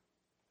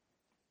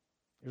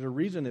 There's a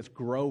reason it's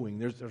growing.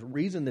 There's a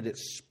reason that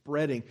it's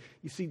spreading.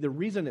 You see, the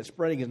reason it's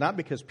spreading is not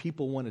because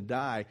people want to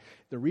die.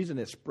 The reason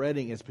it's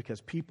spreading is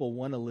because people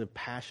want to live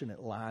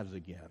passionate lives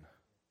again.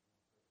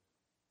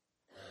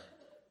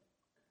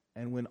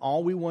 And when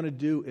all we want to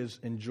do is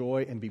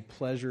enjoy and be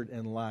pleasured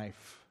in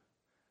life,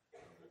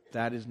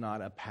 that is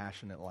not a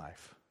passionate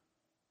life.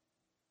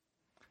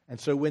 And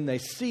so when they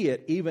see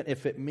it, even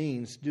if it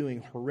means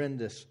doing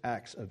horrendous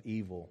acts of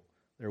evil,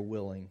 they're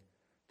willing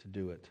to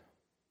do it.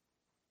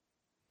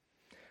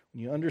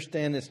 When you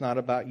understand it's not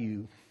about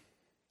you,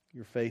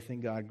 your faith in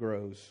God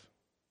grows.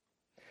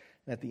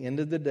 And at the end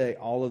of the day,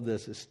 all of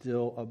this is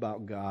still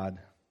about God.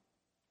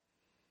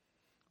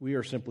 We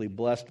are simply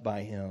blessed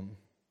by Him,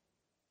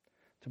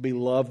 to be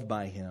loved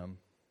by Him,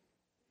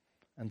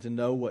 and to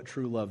know what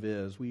true love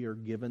is. We are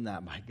given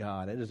that by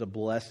God. It is a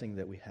blessing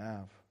that we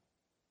have.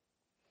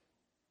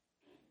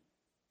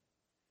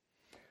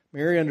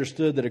 Mary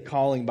understood that a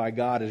calling by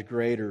God is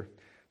greater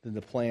than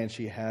the plan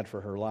she had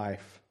for her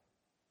life.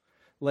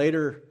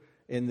 Later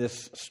in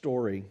this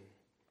story,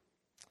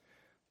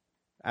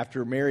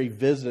 after Mary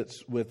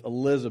visits with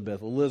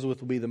Elizabeth will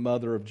be the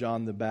mother of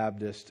John the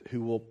Baptist,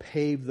 who will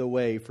pave the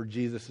way for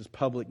Jesus'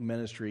 public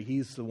ministry.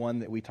 He's the one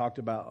that we talked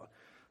about,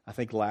 I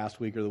think last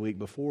week or the week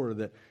before,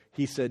 that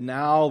he said,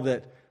 now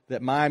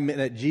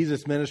that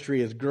Jesus'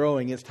 ministry is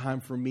growing, it's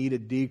time for me to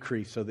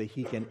decrease so that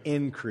He can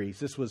increase.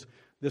 This was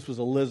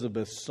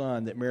Elizabeth's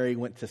son that Mary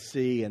went to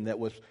see, and that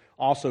was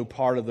also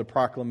part of the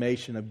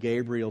proclamation of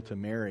Gabriel to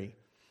Mary.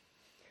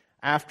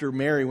 After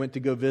Mary went to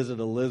go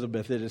visit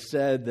Elizabeth, it is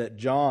said that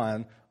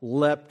John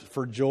leapt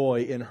for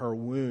joy in her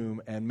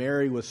womb, and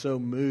Mary was so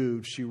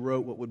moved, she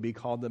wrote what would be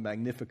called the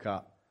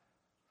Magnificat.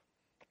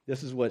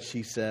 This is what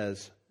she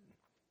says.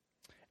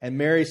 And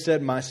Mary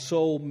said, my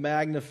soul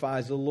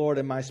magnifies the Lord,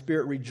 and my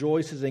spirit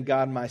rejoices in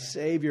God my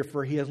Savior,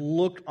 for He has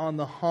looked on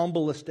the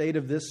humble estate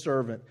of this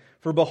servant.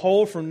 For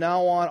behold, from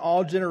now on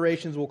all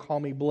generations will call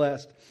me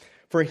blessed.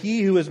 For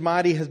He who is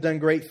mighty has done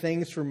great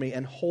things for me,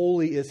 and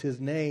holy is His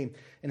name.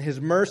 And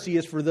His mercy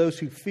is for those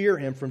who fear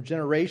Him from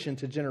generation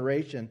to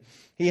generation.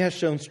 He has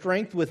shown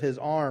strength with His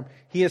arm.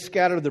 He has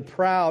scattered the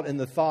proud in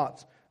the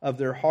thoughts of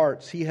their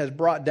hearts. He has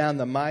brought down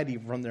the mighty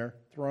from their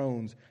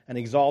thrones and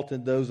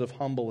exalted those of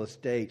humble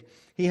estate.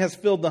 He has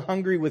filled the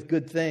hungry with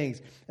good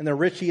things, and the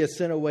rich He has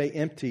sent away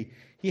empty.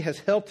 He has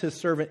helped His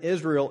servant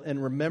Israel in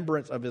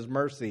remembrance of His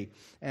mercy,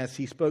 as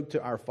He spoke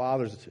to our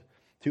fathers,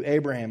 to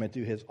Abraham and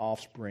to his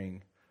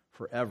offspring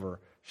forever.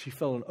 She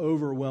felt an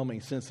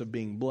overwhelming sense of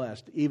being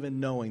blessed, even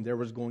knowing there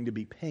was going to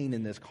be pain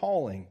in this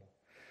calling.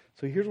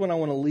 So here's what I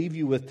want to leave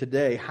you with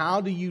today.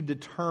 How do you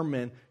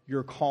determine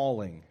your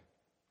calling?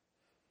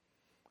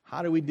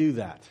 How do we do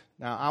that?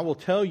 Now, I will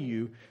tell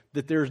you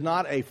that there's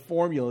not a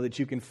formula that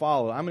you can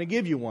follow. I'm going to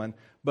give you one,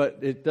 but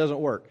it doesn't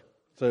work.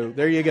 So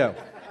there you go.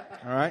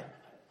 All right?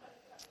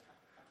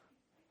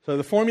 So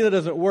the formula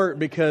doesn't work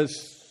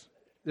because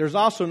there's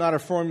also not a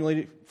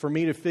formula for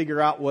me to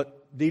figure out what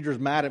Deidre's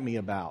mad at me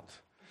about.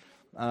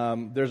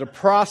 There's a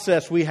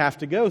process we have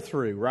to go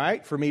through,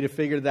 right? For me to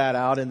figure that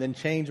out and then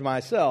change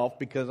myself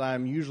because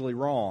I'm usually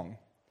wrong.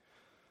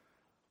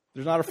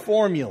 There's not a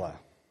formula.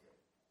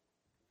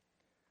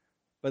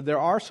 But there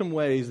are some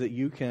ways that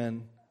you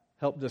can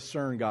help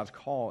discern God's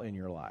call in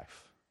your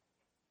life.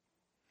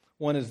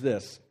 One is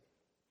this: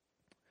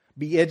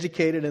 be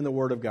educated in the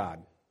Word of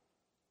God.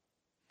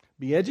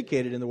 Be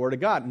educated in the Word of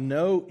God.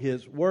 Know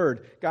His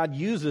Word. God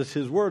uses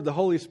His Word. The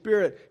Holy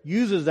Spirit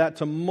uses that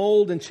to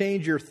mold and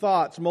change your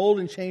thoughts,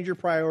 mold and change your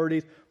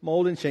priorities,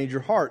 mold and change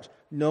your hearts.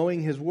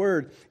 Knowing His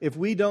Word. If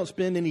we don't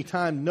spend any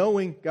time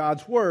knowing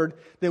God's Word,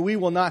 then we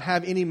will not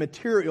have any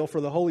material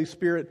for the Holy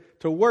Spirit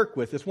to work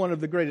with. It's one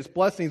of the greatest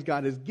blessings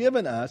God has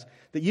given us,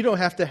 that you don't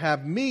have to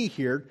have me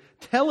here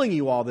telling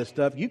you all this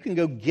stuff. You can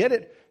go get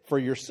it for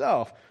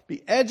yourself.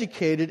 Be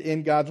educated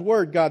in God's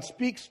Word. God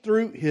speaks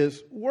through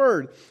His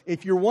Word.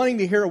 If you're wanting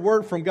to hear a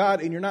word from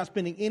God and you're not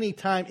spending any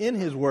time in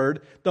His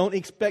Word, don't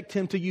expect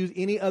Him to use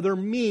any other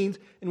means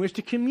in which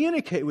to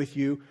communicate with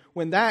you,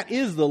 when that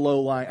is the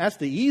low line. That's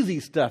the easy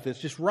stuff. It's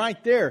just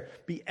right there.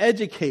 Be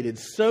educated.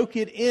 Soak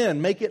it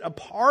in. Make it a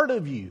part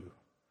of you.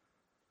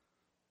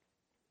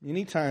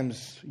 Many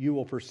times you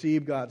will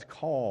perceive God's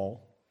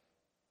call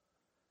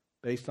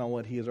based on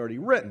what He has already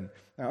written.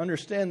 Now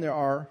understand there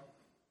are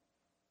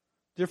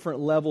different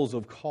levels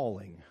of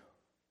calling.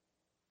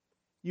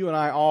 You and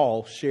I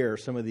all share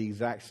some of the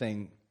exact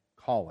same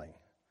calling.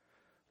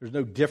 There's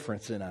no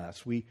difference in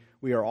us. We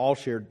are all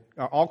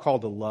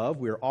called to love.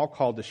 We are all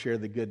called to share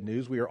the good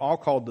news. We are all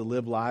called to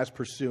live lives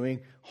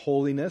pursuing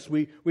holiness.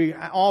 We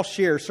all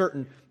share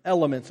certain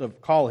elements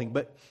of calling,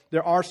 but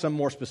there are some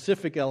more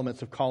specific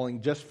elements of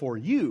calling just for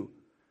you.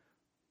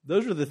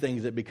 Those are the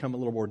things that become a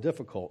little more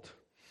difficult.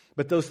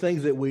 But those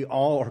things that we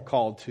all are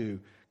called to,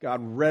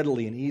 God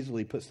readily and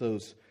easily puts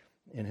those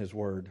in His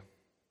Word.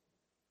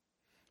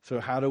 So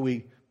how do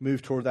we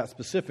move toward that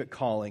specific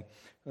calling?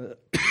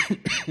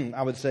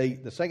 I would say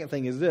the second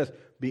thing is this: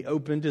 be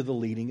open to the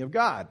leading of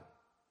God.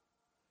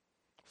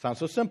 Sounds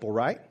so simple,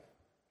 right?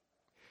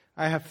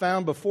 I have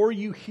found before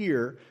you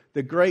hear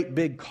the great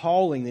big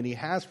calling that He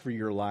has for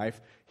your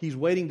life, He's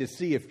waiting to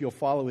see if you'll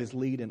follow His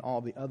lead in all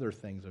the other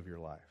things of your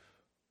life.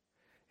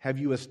 Have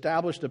you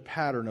established a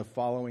pattern of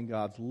following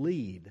God's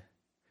lead?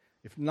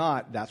 If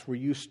not, that's where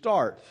you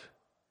start.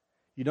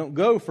 You don't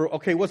go for,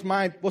 okay, what's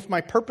my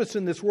purpose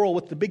in this world?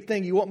 What's the big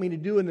thing you want me to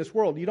do in this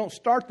world? You don't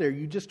start there.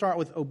 You just start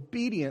with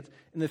obedience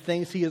in the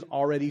things He has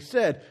already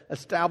said.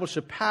 Establish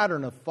a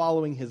pattern of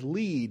following His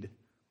lead.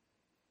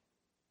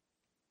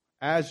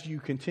 As you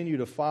continue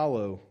to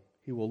follow,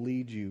 He will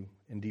lead you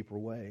in deeper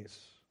ways.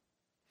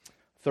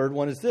 Third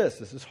one is this.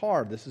 This is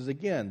hard. This is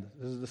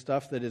the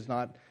stuff that is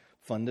not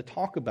fun to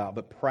talk about,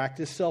 but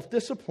practice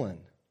self-discipline.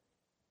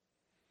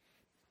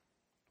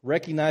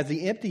 Recognize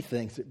the empty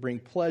things that bring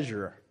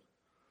pleasure.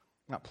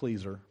 Not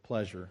pleaser,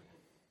 pleasure.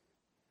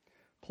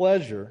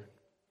 Pleasure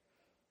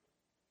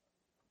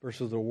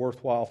versus the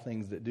worthwhile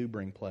things that do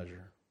bring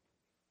pleasure.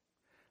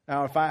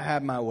 Now, if I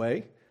had my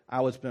way,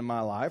 I would spend my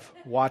life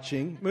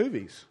watching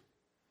movies.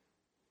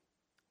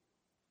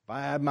 If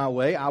I had my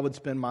way, I would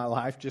spend my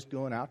life just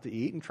going out to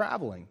eat and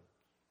traveling.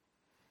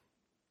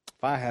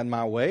 If I had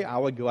my way, I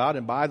would go out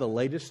and buy the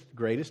latest,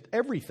 greatest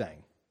everything.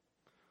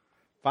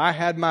 If I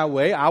had my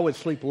way, I would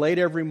sleep late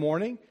every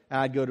morning and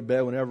I'd go to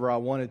bed whenever I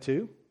wanted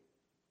to.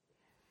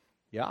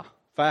 Yeah.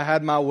 If I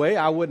had my way,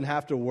 I wouldn't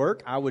have to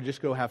work. I would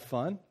just go have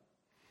fun.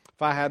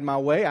 If I had my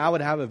way, I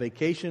would have a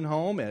vacation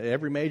home at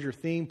every major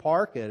theme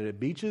park, at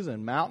beaches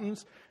and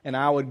mountains, and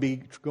I would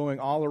be going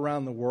all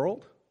around the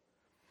world.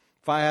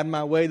 If I had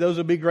my way, those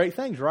would be great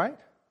things, right?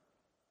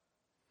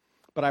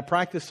 But I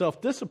practice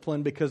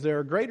self-discipline because there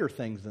are greater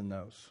things than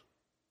those.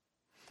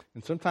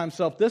 And sometimes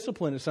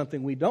self-discipline is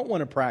something we don't want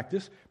to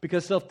practice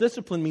because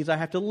self-discipline means I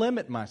have to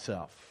limit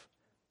myself.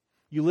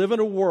 You live in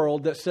a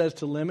world that says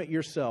to limit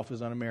yourself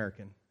is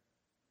un-American.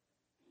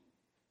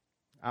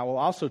 I will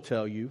also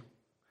tell you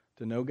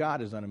to know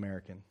God is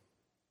un-American.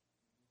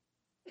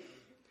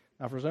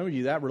 Now, for some of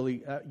you,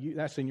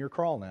 that's in your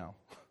crawl now.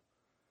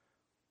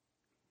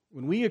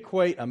 When we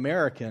equate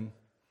American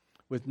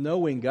with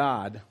knowing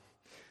God,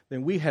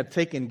 then we have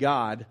taken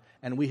God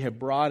and we have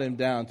brought Him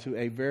down to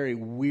a very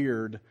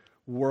weird,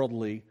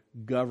 worldly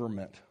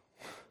government.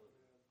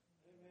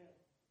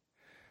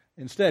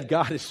 Instead,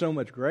 God is so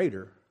much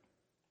greater.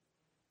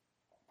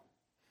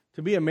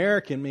 To be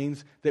American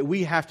means that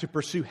we have to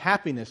pursue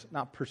happiness,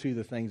 not pursue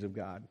the things of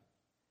God.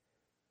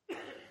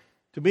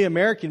 To be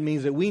American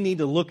means that we need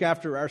to look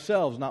after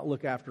ourselves, not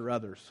look after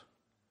others.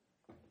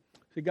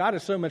 See, God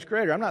is so much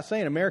greater. I'm not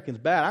saying American's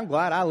bad. I'm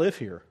glad I live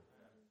here.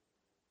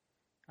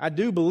 I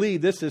do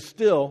believe this is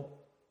still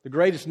the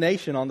greatest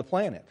nation on the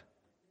planet.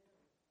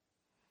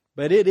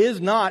 But it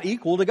is not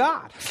equal to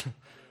God.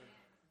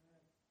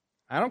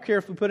 I don't care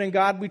if we put in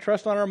God we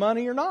trust on our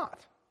money or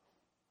not.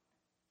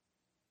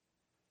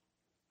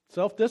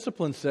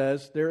 Self-discipline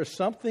says there is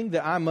something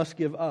that I must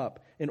give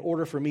up in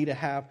order for me to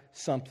have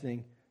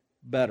something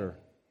better.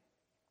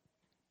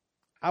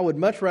 I would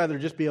much rather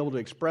just be able to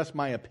express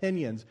my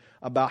opinions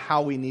about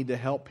how we need to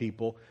help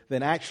people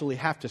than actually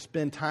have to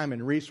spend time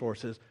and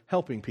resources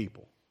helping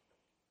people.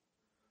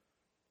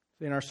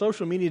 In our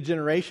social media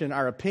generation,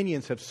 our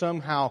opinions have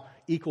somehow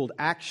equaled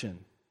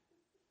action.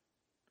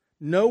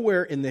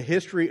 Nowhere in the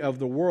history of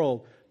the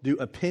world do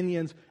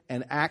opinions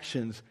and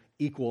actions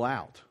equal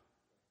out,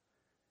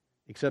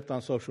 except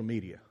on social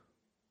media.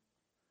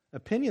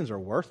 Opinions are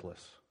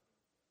worthless.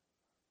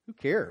 Who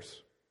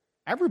cares?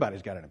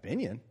 Everybody's got an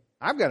opinion.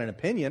 I've got an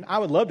opinion. I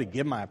would love to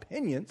give my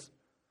opinions.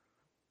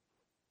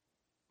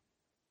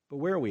 But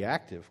where are we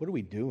active? What are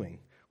we doing?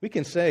 We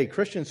can say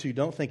Christians who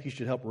don't think you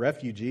should help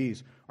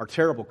refugees are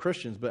terrible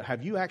Christians, but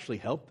have you actually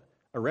helped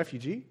a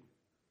refugee?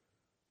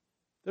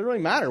 It doesn't really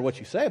matter what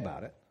you say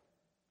about it.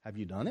 Have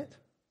you done it?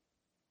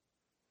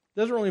 It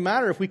doesn't really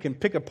matter if we can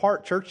pick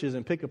apart churches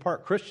and pick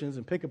apart Christians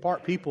and pick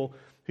apart people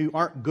who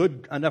aren't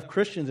good enough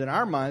Christians in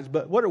our minds,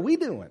 but what are we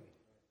doing?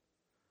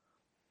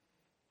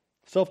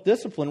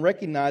 Self-discipline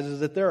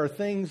recognizes that there are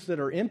things that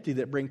are empty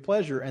that bring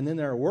pleasure, and then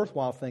there are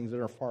worthwhile things that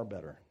are far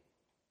better.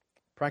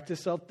 Practice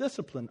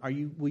self-discipline.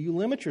 Will you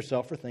limit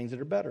yourself for things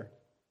that are better?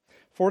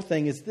 Fourth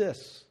thing is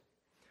this.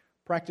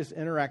 Practice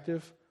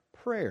interactive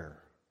prayer.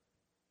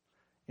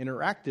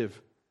 Interactive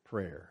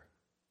prayer.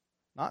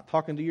 Not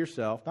talking to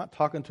yourself, not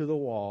talking to the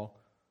wall,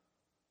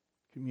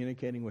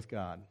 communicating with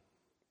God.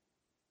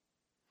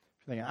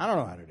 You're thinking, I don't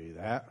know how to do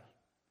that.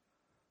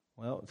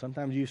 Well,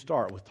 sometimes you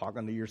start with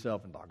talking to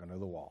yourself and talking to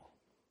the wall.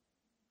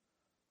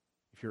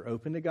 if you're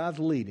open to God's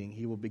leading,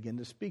 He will begin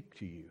to speak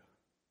to you.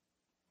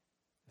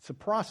 It's a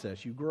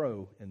process. You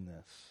grow in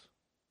this.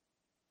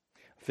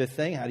 Fifth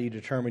thing, how do you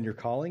determine your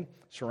calling?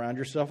 Surround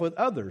yourself with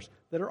others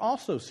that are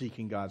also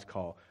seeking God's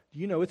call. Do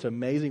you know it's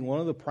amazing? One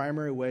of the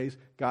primary ways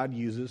God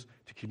uses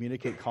to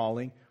communicate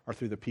calling are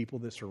through the people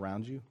that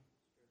surround you.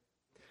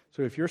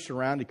 So if you're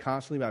surrounded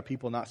constantly by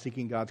people not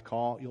seeking God's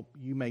call,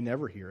 you may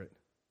never hear it.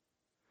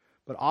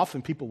 But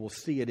often people will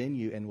see it in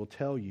you and will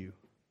tell you.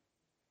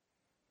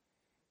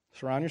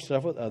 Surround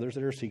yourself with others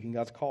that are seeking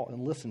God's call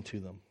and listen to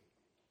them.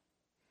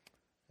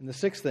 And the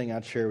sixth thing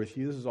I'd share with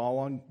you, this is all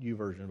on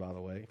YouVersion, by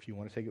the way, if you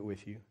want to take it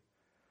with you.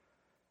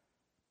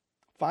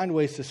 Find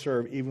ways to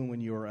serve even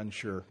when you are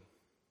unsure.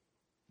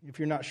 If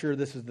you're not sure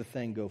this is the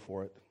thing, go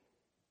for it.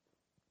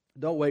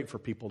 Don't wait for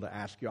people to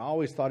ask you. I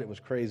always thought it was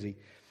crazy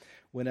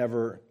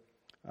whenever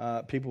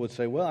people would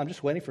say, well, I'm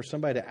just waiting for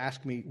somebody to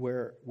ask me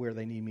where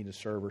they need me to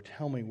serve or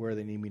tell me where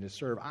they need me to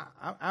serve.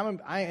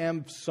 I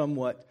am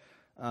somewhat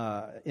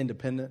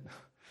independent,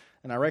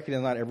 and I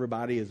reckon not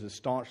everybody is as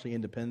staunchly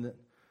independent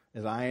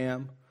as I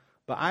am.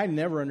 But I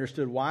never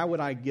understood, why would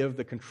I give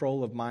the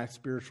control of my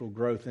spiritual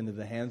growth into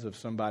the hands of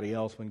somebody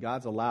else when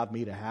God's allowed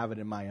me to have it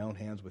in my own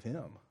hands with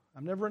Him?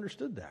 I've never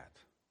understood that.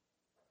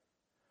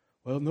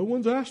 Well, no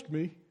one's asked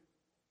me.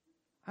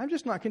 I'm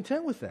just not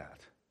content with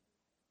that.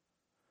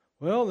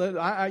 Well,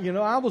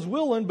 I was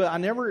willing, but I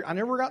never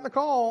got the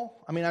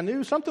call. I mean, I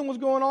knew something was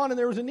going on and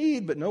there was a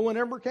need, but no one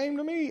ever came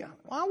to me.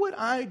 Why would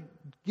I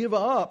give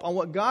up on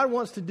what God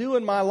wants to do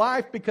in my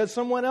life because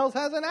someone else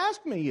hasn't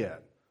asked me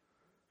yet?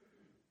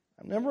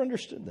 I've never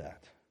understood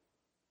that.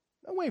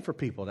 Don't wait for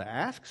people to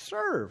ask.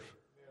 Serve.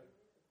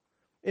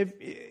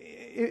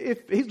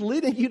 If He's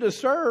leading you to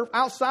serve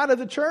outside of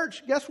the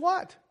church, guess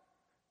what?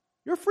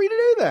 You're free to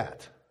do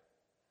that.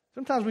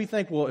 Sometimes we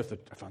think, well,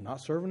 if I'm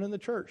not serving in the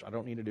church, I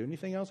don't need to do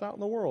anything else out in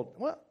the world.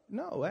 Well,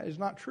 no, that is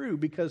not true,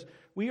 because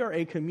we are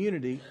a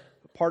community,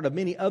 part of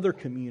many other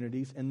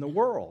communities in the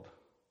world.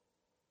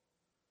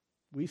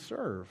 We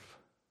serve.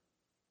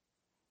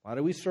 Why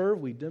do we serve?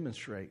 We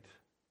demonstrate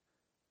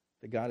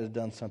that God has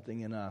done something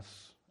in us,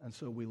 and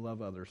so we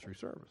love others through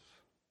service.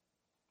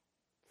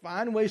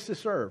 Find ways to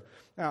serve.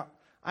 Now,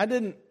 I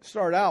didn't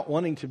start out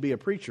wanting to be a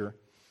preacher.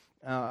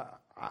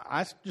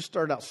 I just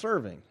started out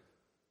serving.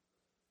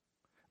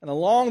 And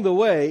along the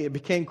way, it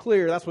became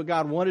clear that's what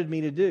God wanted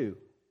me to do.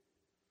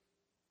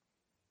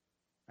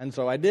 And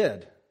so I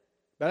did.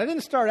 But I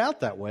didn't start out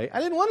that way. I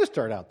didn't want to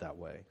start out that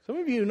way. Some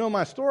of you know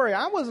my story.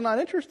 I was not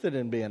interested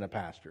in being a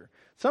pastor.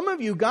 Some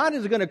of you, God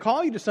is going to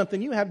call you to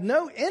something you have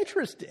no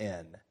interest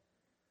in.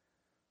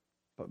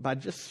 But by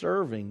just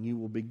serving, you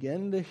will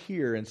begin to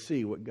hear and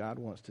see what God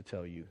wants to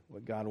tell you,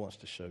 what God wants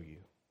to show you.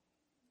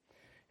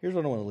 Here's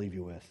what I want to leave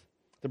you with.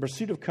 The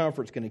pursuit of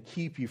comfort is going to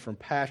keep you from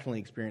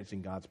passionately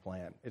experiencing God's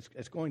plan.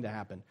 It's going to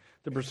happen.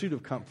 The pursuit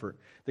of comfort.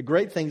 The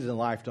great things in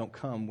life don't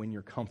come when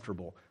you're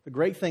comfortable. The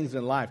great things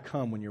in life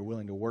come when you're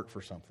willing to work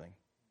for something.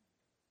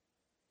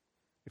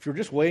 If you're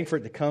just waiting for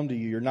it to come to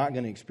you, you're not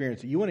going to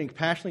experience it. You want to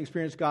passionately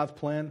experience God's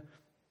plan?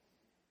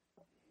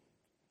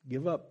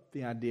 Give up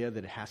the idea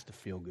that it has to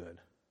feel good.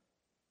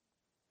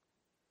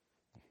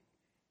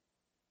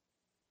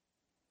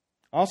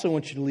 I also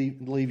want you to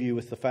leave you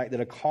with the fact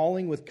that a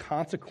calling with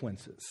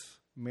consequences.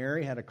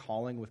 Mary had a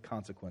calling with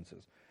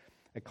consequences.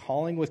 A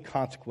calling with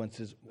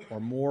consequences are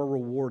more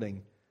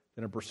rewarding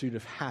than a pursuit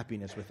of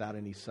happiness without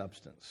any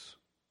substance.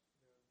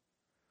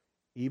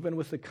 Even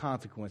with the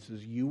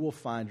consequences, you will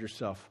find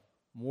yourself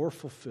more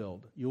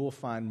fulfilled. You will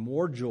find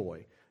more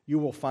joy. You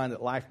will find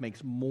that life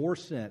makes more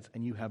sense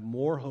and you have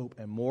more hope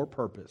and more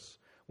purpose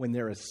when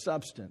there is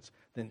substance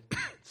than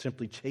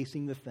simply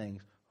chasing the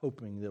things,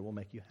 hoping that will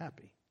make you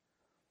happy.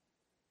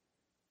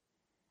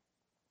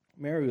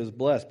 Mary was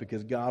blessed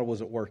because God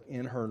was at work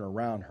in her and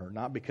around her,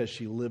 not because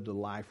she lived a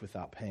life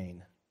without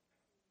pain.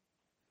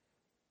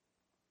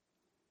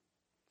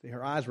 See,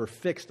 her eyes were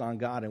fixed on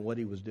God and what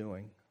He was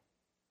doing.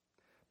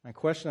 My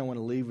question I want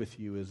to leave with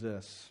you is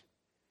this.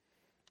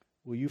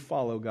 Will you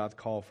follow God's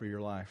call for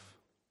your life?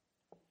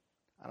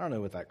 I don't know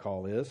what that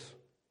call is,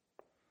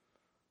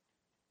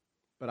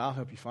 but I'll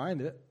help you find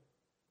it.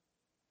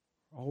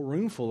 A whole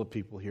room full of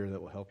people here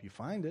that will help you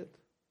find it.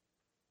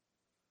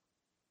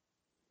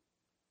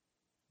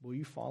 Will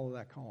you follow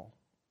that call?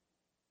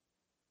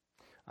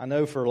 I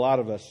know for a lot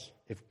of us,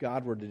 if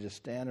God were to just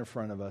stand in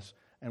front of us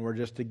and were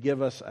just to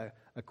give us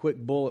a quick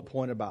bullet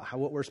point about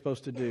what we're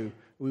supposed to do,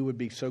 we would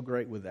be so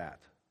great with that.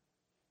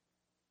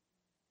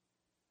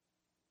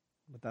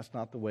 But that's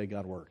not the way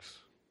God works.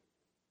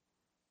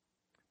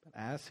 But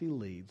as He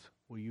leads,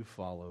 will you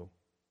follow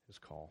His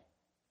call?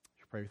 Would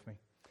you pray with me?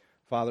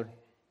 Father,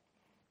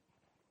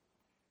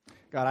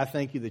 God, I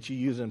thank You that You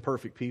use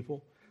imperfect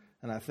people,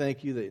 and I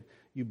thank You that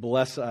You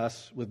bless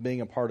us with being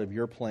a part of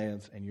Your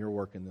plans and Your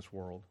work in this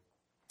world.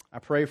 I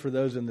pray for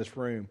those in this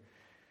room.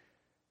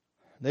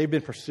 They've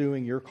been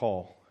pursuing Your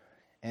call,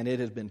 and it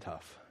has been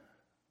tough.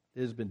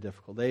 It has been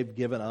difficult. They've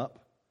given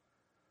up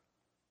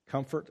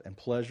comfort and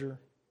pleasure.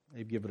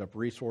 They've given up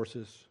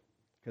resources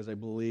because they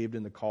believed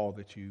in the call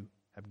that You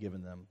have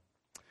given them.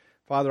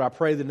 Father, I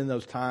pray that in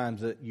those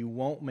times that you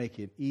won't make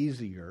it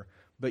easier,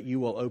 but you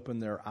will open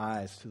their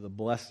eyes to the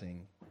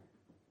blessing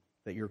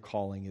that your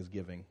calling is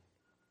giving.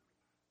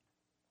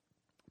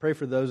 Pray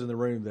for those in the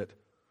room that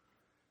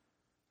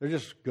they're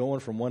just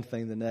going from one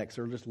thing to the next.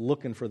 They're just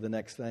looking for the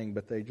next thing,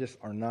 but they just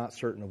are not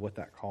certain of what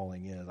that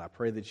calling is. I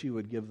pray that you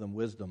would give them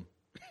wisdom.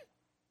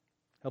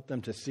 Help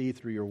them to see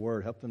through your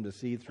word. Help them to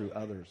see through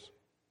others.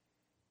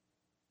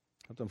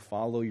 Help them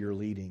follow your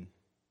leading.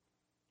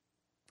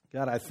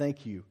 God, I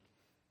thank you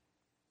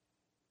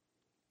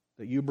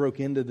that you broke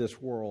into this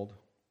world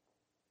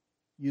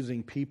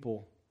using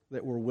people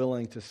that were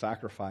willing to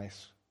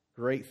sacrifice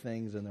great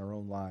things in their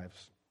own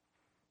lives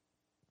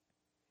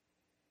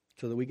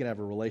so that we can have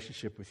a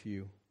relationship with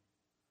you.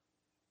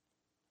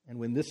 And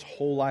when this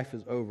whole life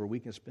is over, we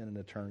can spend an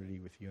eternity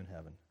with you in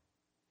heaven.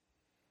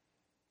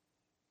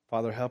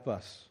 Father, help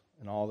us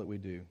in all that we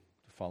do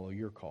to follow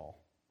your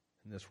call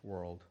in this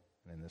world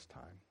and in this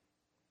time.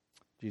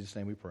 In Jesus'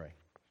 name we pray.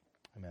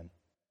 Amen.